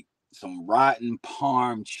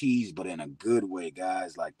parm cheese, but in a good way,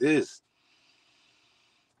 guys. Like this.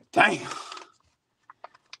 Damn.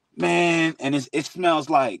 Man, and it smells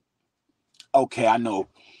like, okay, I know.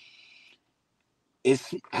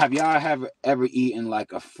 Have y'all ever eaten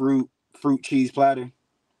like a fruit cheese platter?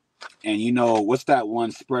 And you know, what's that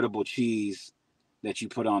one spreadable cheese that you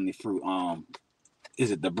put on the fruit?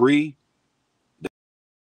 Is it the brie? The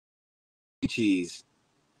cheese.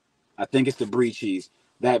 I think it's the brie cheese.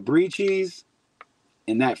 That brie cheese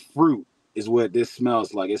and that fruit is what this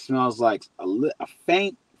smells like. It smells like a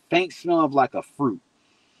faint smell of like a fruit.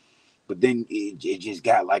 But then it just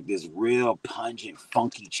got like this real pungent,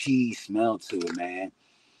 funky cheese smell to it, man.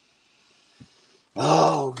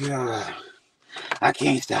 Oh, God. I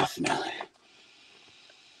can't stop smelling it.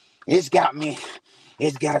 It's got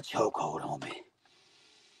a chokehold on me.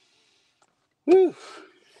 Whew.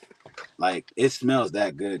 Like, it smells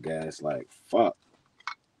that good, guys. Like, fuck.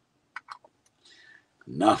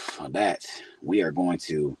 Enough of that. We are going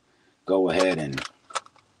to go ahead and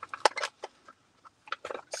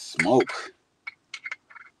smoke.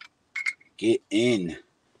 Get in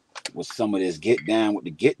with some of this. Get down with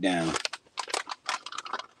the get down.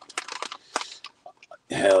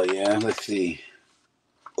 Hell yeah. Let's see.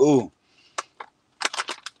 Ooh.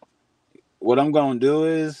 What I'm going to do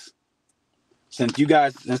is, since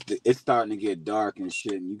it's starting to get dark and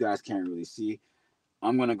shit, and you guys can't really see,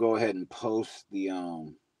 I'm going to go ahead and post the,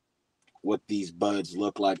 what these buds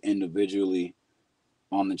look like individually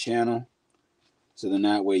on the channel. So then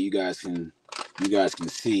that way you guys can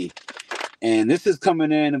see. And this is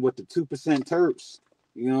coming in with the 2% terps.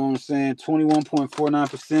 You know what I'm saying?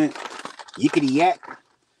 21.49%. Yickety yak.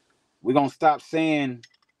 I'm going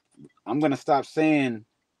to stop saying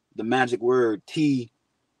the magic word TC.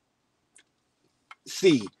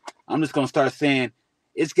 I'm just going to start saying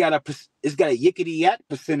it's got a yickety yak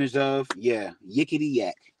percentage of, yeah, yickety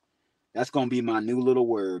yak. That's going to be my new little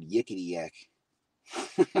word, yickety yak.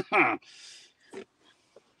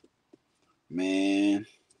 Man.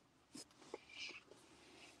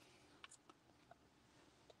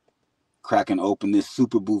 Cracking open this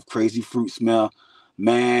super booth crazy fruit smell.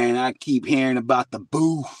 Man, I keep hearing about the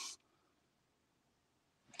booth.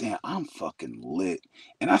 damn, I'm fucking lit.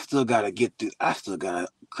 And I still gotta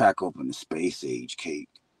crack open the space age cake.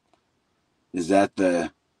 Is that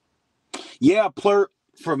the yeah, plurt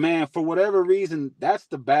for whatever reason, that's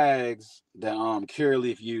the bags that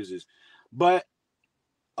Curaleaf uses. But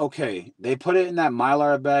okay, they put it in that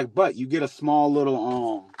Mylar bag, but you get a small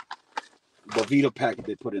little Bovita packet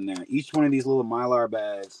they put in there. Each one of these little Mylar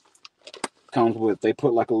bags comes with, they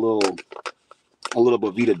put like a little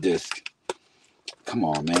Bovita disc. Come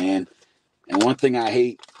on, man. And one thing I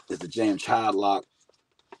hate is the jam child lock,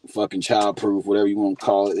 fucking child proof, whatever you want to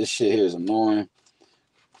call it. This shit here is annoying.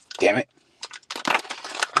 Damn it.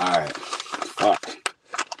 Alright. Fuck.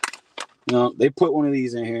 You know, they put one of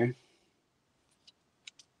these in here.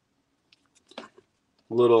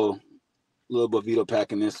 Little Bovita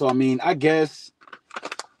pack in there. So I mean, I guess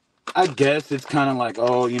it's kind of like,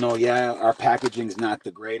 oh, you know, yeah, our packaging's not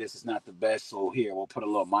the greatest, it's not the best. So here, we'll put a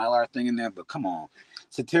little Mylar thing in there. But come on,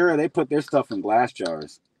 Satira, they put their stuff in glass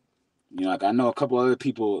jars. You know, like I know a couple other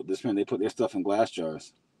people they put their stuff in glass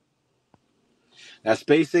jars. That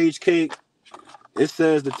space age cake, it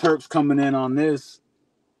says the terps coming in on this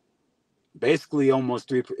basically almost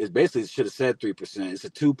 3%. It basically should have said 3%. It's a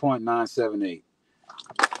 2.978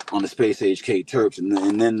 on the space age cake terps, and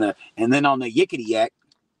then on the Yickety Yak,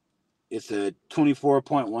 it's a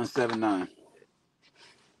 24.179.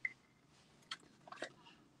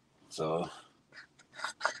 So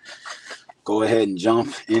go ahead and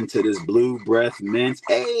jump into this Blue Breath Mint.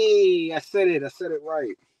 Hey, I said it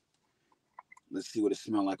right. Let's see what it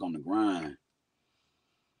smells like on the grind.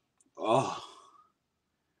 Oh,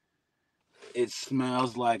 it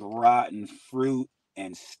smells like rotten fruit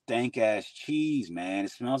and stank ass cheese, man.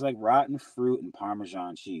 It smells like rotten fruit and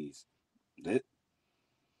Parmesan cheese.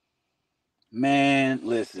 Man,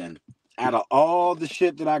 listen, out of all the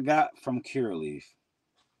shit that I got from Curaleaf,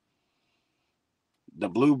 the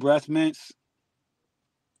Blue Breath Mints,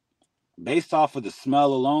 based off of the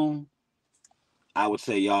smell alone, I would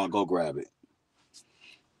say y'all go grab it.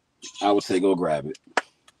 I would say go grab it.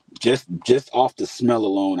 Just off the smell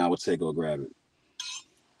alone, I would say go grab it.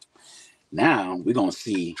 Now we're gonna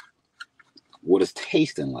see what it's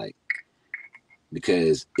tasting like.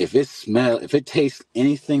 Because if it tastes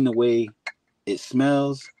anything the way it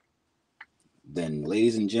smells, then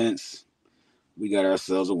ladies and gents, we got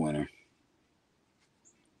ourselves a winner.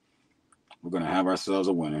 We're gonna have ourselves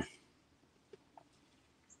a winner.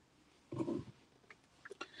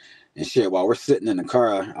 And shit, while we're sitting in the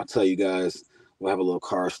car, I'll tell you guys, we'll have a little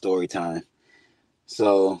car story time.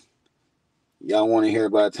 So, y'all want to hear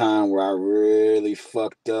about a time where I really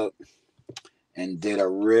fucked up and did a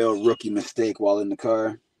real rookie mistake while in the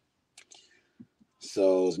car?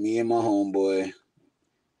 So, it's me and my homeboy.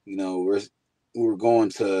 You know, we were going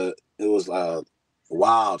to, it was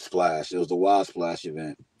Wild Splash. It was the Wild Splash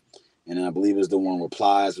event. And I believe it was the one where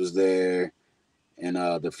Plies was there and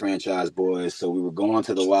the franchise boys. So we were going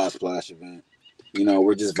to the Wild Splash event. You know,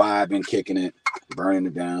 we're just vibing, kicking it, burning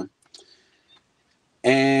it down.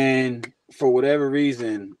 And for whatever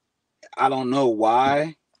reason, I don't know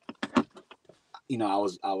why, you know, I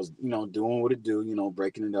was, you know, doing what it do, you know,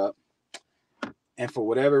 breaking it up. And for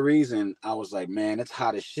whatever reason, I was like, man, it's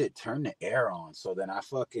hot as shit. Turn the air on. So then I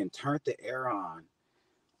fucking turned the air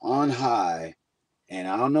on high. And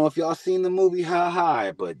I don't know if y'all seen the movie How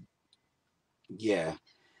High, but yeah,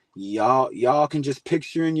 y'all can just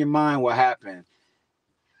picture in your mind what happened.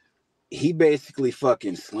 He basically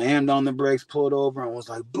fucking slammed on the brakes, pulled over, and was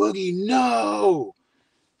like, Boogie, no!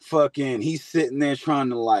 Fucking, he's sitting there trying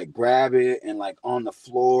to like grab it and like on the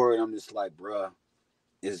floor, and I'm just like, bruh,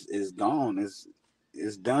 it's gone.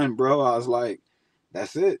 It's done, bro. I was like,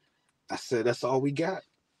 that's it. I said, that's all we got.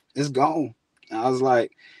 It's gone. And I was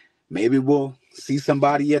like, maybe we'll see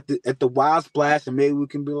somebody at the Wild Splash, and maybe we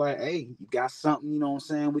can be like, hey, you got something, you know what I'm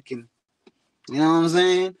saying? We can, you know what I'm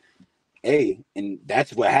saying? Hey, and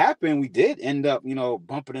that's what happened. We did end up, you know,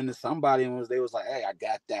 bumping into somebody, and they was like, hey, I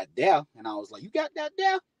got that there. And I was like, you got that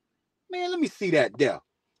there? Man, let me see that there.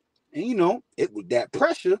 And you know, it was that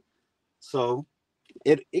pressure. So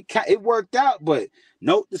it worked out, but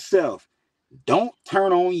note to self, don't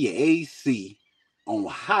turn on your AC on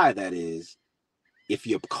high, that is, if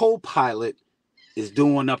your co-pilot is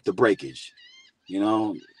doing up the breakage. You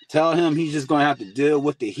know, tell him he's just gonna have to deal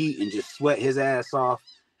with the heat and just sweat his ass off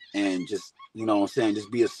and just, you know what I'm saying,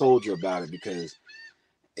 just be a soldier about it, because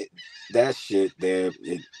that shit there,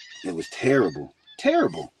 it was terrible.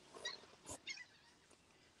 Terrible.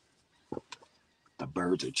 The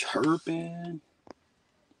birds are chirping.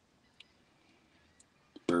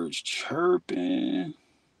 Birds chirping.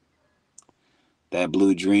 That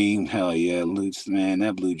Blue Dream, hell yeah, Lutz, man,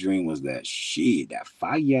 that Blue Dream was that shit, that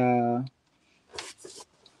fire.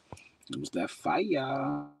 It was that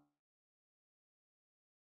fire.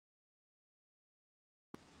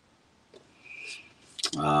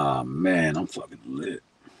 Ah, man, I'm fucking lit.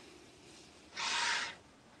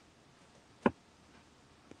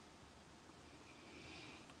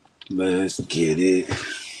 Let's get it.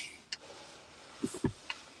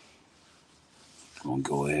 Gonna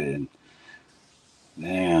go ahead.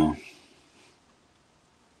 Damn.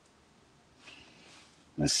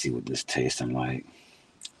 Let's see what this tasting like.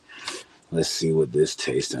 Let's see what this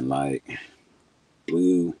tasting like.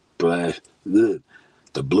 Blue breath. Ugh.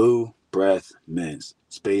 The blue breath mints.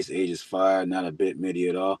 Space age is fire, not a bit midi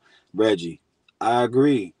at all. Reggie, I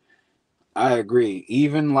agree. I agree.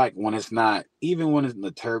 Even like when it's not, even when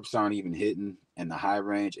the terps aren't even hitting in the high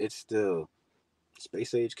range, it's still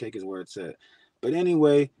space age cake is where it's at. But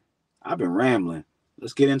anyway, I've been rambling.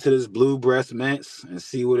 Let's get into this blue breath mints and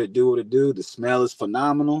see what it do. What it do. The smell is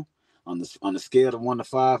phenomenal. On the scale of 1 to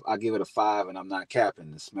 5, I give it a 5, and I'm not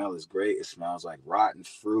capping. The smell is great. It smells like rotten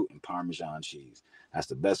fruit and Parmesan cheese. That's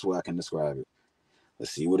the best way I can describe it.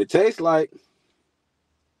 Let's see what it tastes like.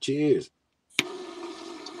 Cheers.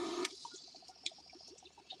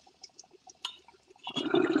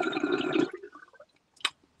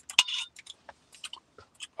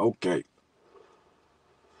 Okay.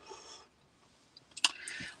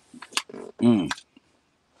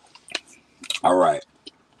 All right.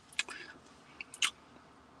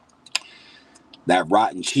 That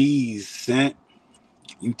rotten cheese scent,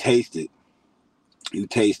 you taste it. You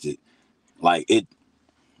taste it. Like it.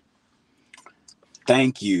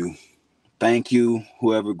 Thank you. Thank you,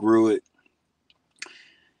 whoever grew it.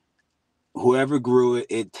 Whoever grew it,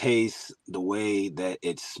 it tastes the way that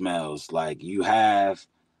it smells. Like you have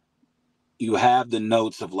the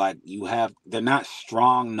notes of like they're not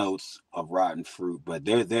strong notes of rotten fruit, but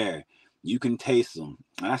they're there. You can taste them.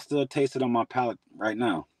 And I still taste it on my palate right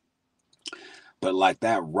now. But like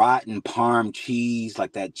that rotten parm cheese,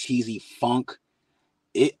 like that cheesy funk,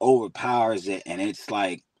 it overpowers it, and it's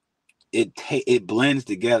like it blends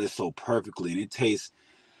together so perfectly, and it tastes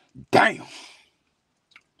damn.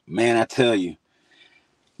 Man, I tell you,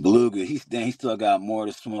 Beluga, he still got more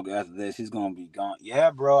to smoke after this. He's gonna be gone. Yeah,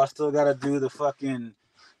 bro, I still gotta do the fucking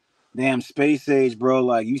damn space age, bro.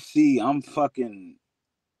 Like you see, I'm fucking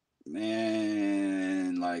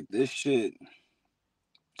man, like this shit.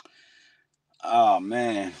 Oh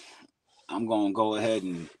man, I'm gonna go ahead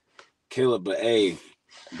and kill it. But hey,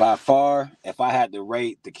 by far, if I had to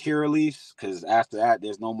rate the Cure Leafs, because after that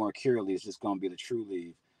there's no more Cure Leafs, it's gonna be the True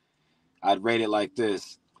Leaf. I'd rate it like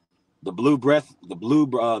this: the blue breath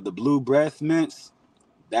mints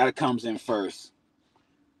that comes in first.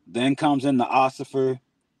 Then comes in the ossifer,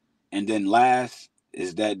 and then last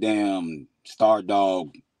is that damn Star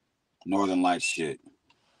Dog Northern Lights shit.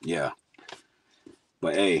 Yeah.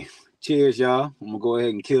 But hey, cheers, y'all. I'm gonna go ahead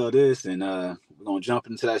and kill this, and we're gonna jump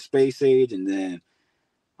into that space age, and then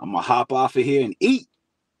I'm gonna hop off of here and eat,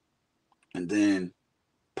 and then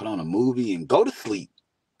put on a movie and go to sleep.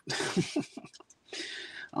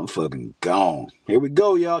 I'm fucking gone. Here we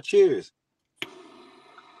go, y'all. Cheers.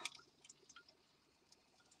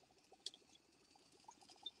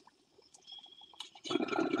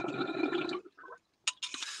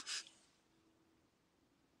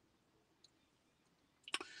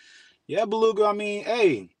 Yeah, Beluga. I mean,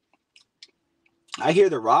 hey, I hear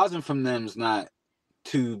the rosin from them is not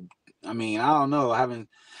too. I mean, I don't know. I haven't.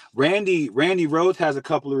 Randy Rhodes has a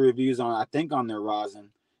couple of reviews on, I think, on their rosin.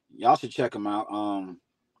 Y'all should check them out.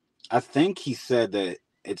 I think he said that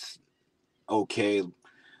it's okay,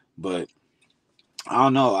 but I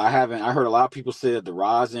don't know. I haven't. I heard a lot of people say that the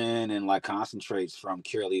rosin and like concentrates from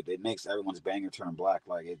Cure Leaf, it makes everyone's banger turn black.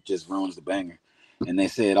 Like it just ruins the banger. And they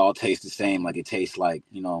say it all tastes the same. Like it tastes like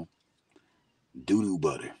doo doo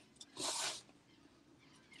butter.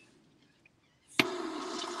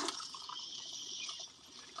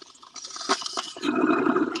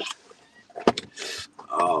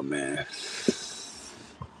 Oh man.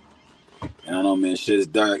 I don't know, man. Shit is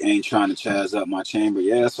dark. Ain't trying to chaz up my chamber.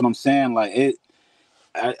 Yeah, that's what I'm saying. Like it.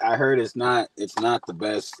 I heard it's not the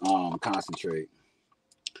best concentrate.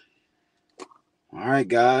 All right,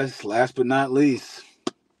 guys. Last but not least,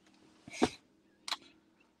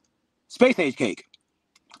 space age cake.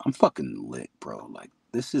 I'm fucking lit, bro. Like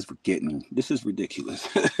this is ridiculous.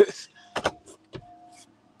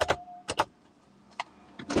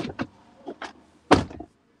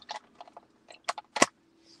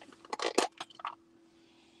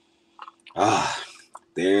 Ah,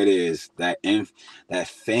 there it is. That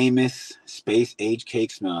famous space age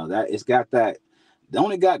cake smell. That it's got that.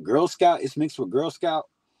 Don't it got Girl Scout? It's mixed with Girl Scout.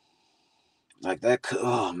 Like that.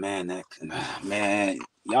 Oh man, man,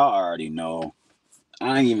 y'all already know.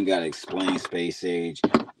 I ain't even gotta explain Space Age.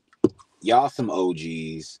 Y'all some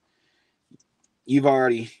OGs. You've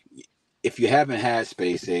already. If you haven't had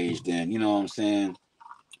Space Age, then you know what I'm saying.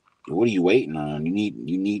 What are you waiting on? You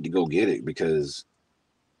need to go get it because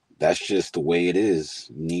that's just the way it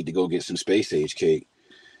is. You need to go get some Space Age cake.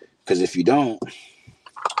 Because if you don't,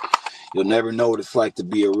 you'll never know what it's like to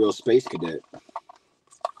be a real space cadet.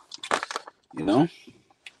 You know?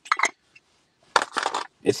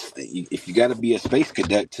 It's if you got to be a space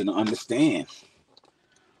cadet to understand.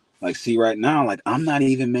 Like, see, right now, like, I'm not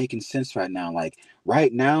even making sense right now. Like,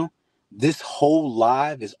 right now, this whole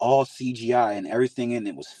live is all CGI and everything in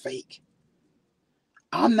it was fake.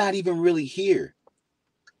 I'm not even really here.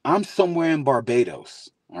 I'm somewhere in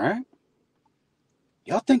Barbados. All right?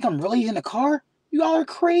 Y'all think I'm really in the car? Y'all are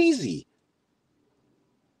crazy.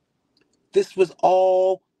 This was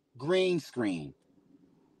all green screen.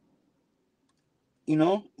 You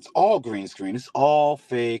know, it's all green screen. It's all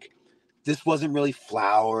fake. This wasn't really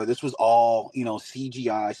flour. This was all, you know,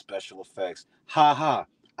 CGI special effects. Ha ha.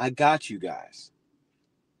 I got you guys.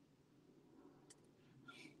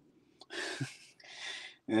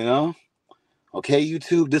 You know? Okay,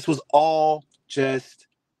 YouTube, this was all just,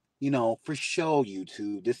 you know, for show,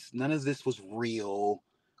 YouTube. None of this was real.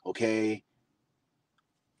 Okay?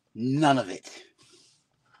 None of it.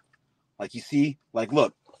 Like, you see? Like,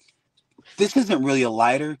 look. This isn't really a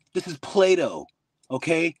lighter. This is Play-Doh.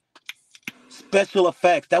 Okay? Special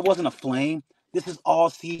effects. That wasn't a flame. This is all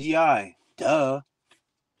CGI. Duh.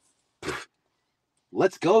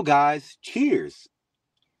 Let's go, guys. Cheers.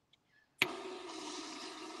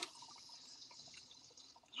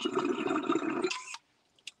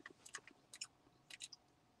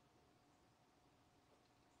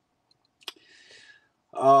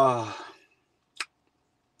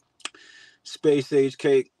 Space Age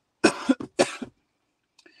cake.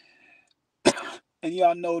 And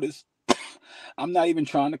y'all notice, I'm not even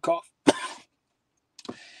trying to cough.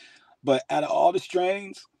 But out of all the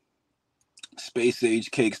strains, Space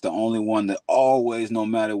Age cake's the only one that always, no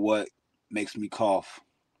matter what, makes me cough.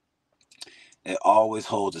 It always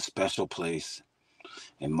holds a special place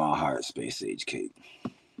in my heart, Space Age cake.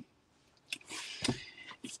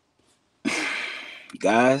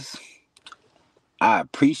 Guys, I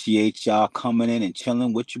appreciate y'all coming in and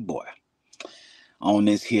chilling with your boy on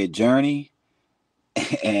this here journey.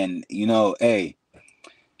 And, you know, hey,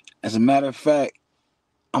 as a matter of fact,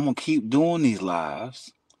 I'm going to keep doing these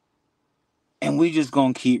lives. And we just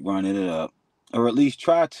going to keep running it up. Or at least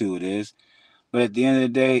try to, it is. But at the end of the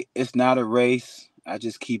day, it's not a race. I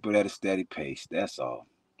just keep it at a steady pace. That's all.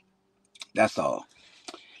 That's all.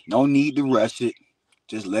 No need to rush it.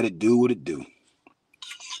 Just let it do what it do.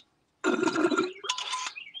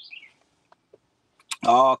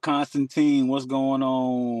 Oh, Constantine, what's going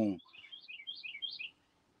on?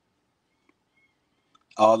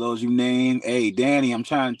 All those you named. Hey, Danny, I'm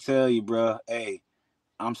trying to tell you, bro. Hey,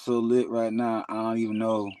 I'm so lit right now. I don't even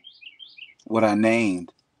know what I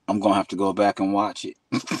named. I'm going to have to go back and watch it.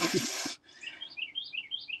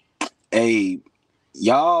 Hey,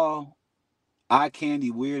 y'all, eye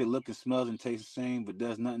candy weird. It looks and smells and tastes the same, but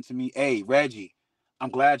does nothing to me. Hey, Reggie, I'm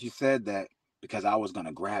glad you said that because I was going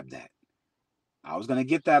to grab that. I was going to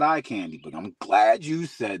get that eye candy, but I'm glad you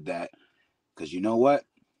said that because you know what?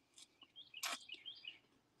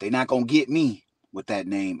 They not going to get me with that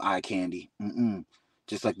name, eye candy.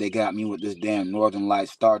 Just like they got me with this damn Northern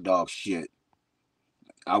Lights Star Dog shit.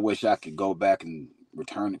 I wish I could go back and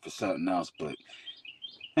return it for something else, but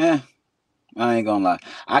I ain't gonna lie.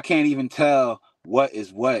 I can't even tell what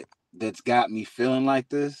is what that's got me feeling like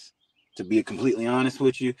this, to be completely honest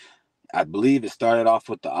with you. I believe it started off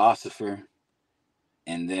with the ossifer,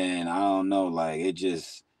 and then I don't know, like it's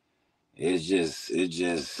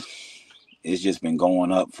just been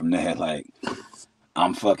going up from there. Like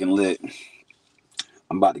I'm fucking lit.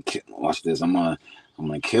 I'm about to kill. Watch this. I'm gonna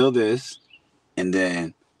kill this, and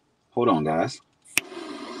then hold on, guys.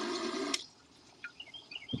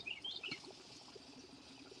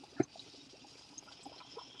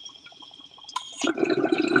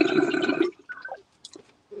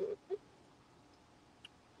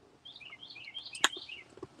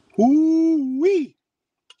 Woo-wee.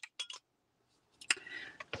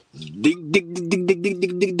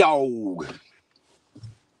 Dig dog.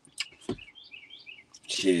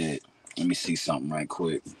 Shit. Let me see something right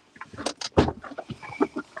quick.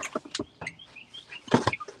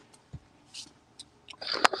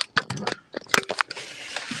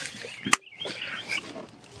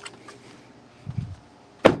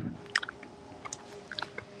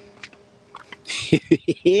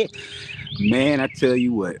 Man, I tell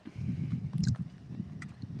you what.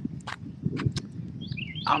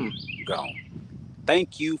 I'm gone.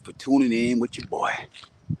 Thank you for tuning in with your boy.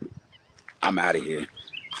 I'm out of here.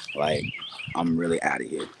 Like, I'm really out of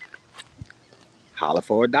here. Holla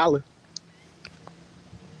for $1.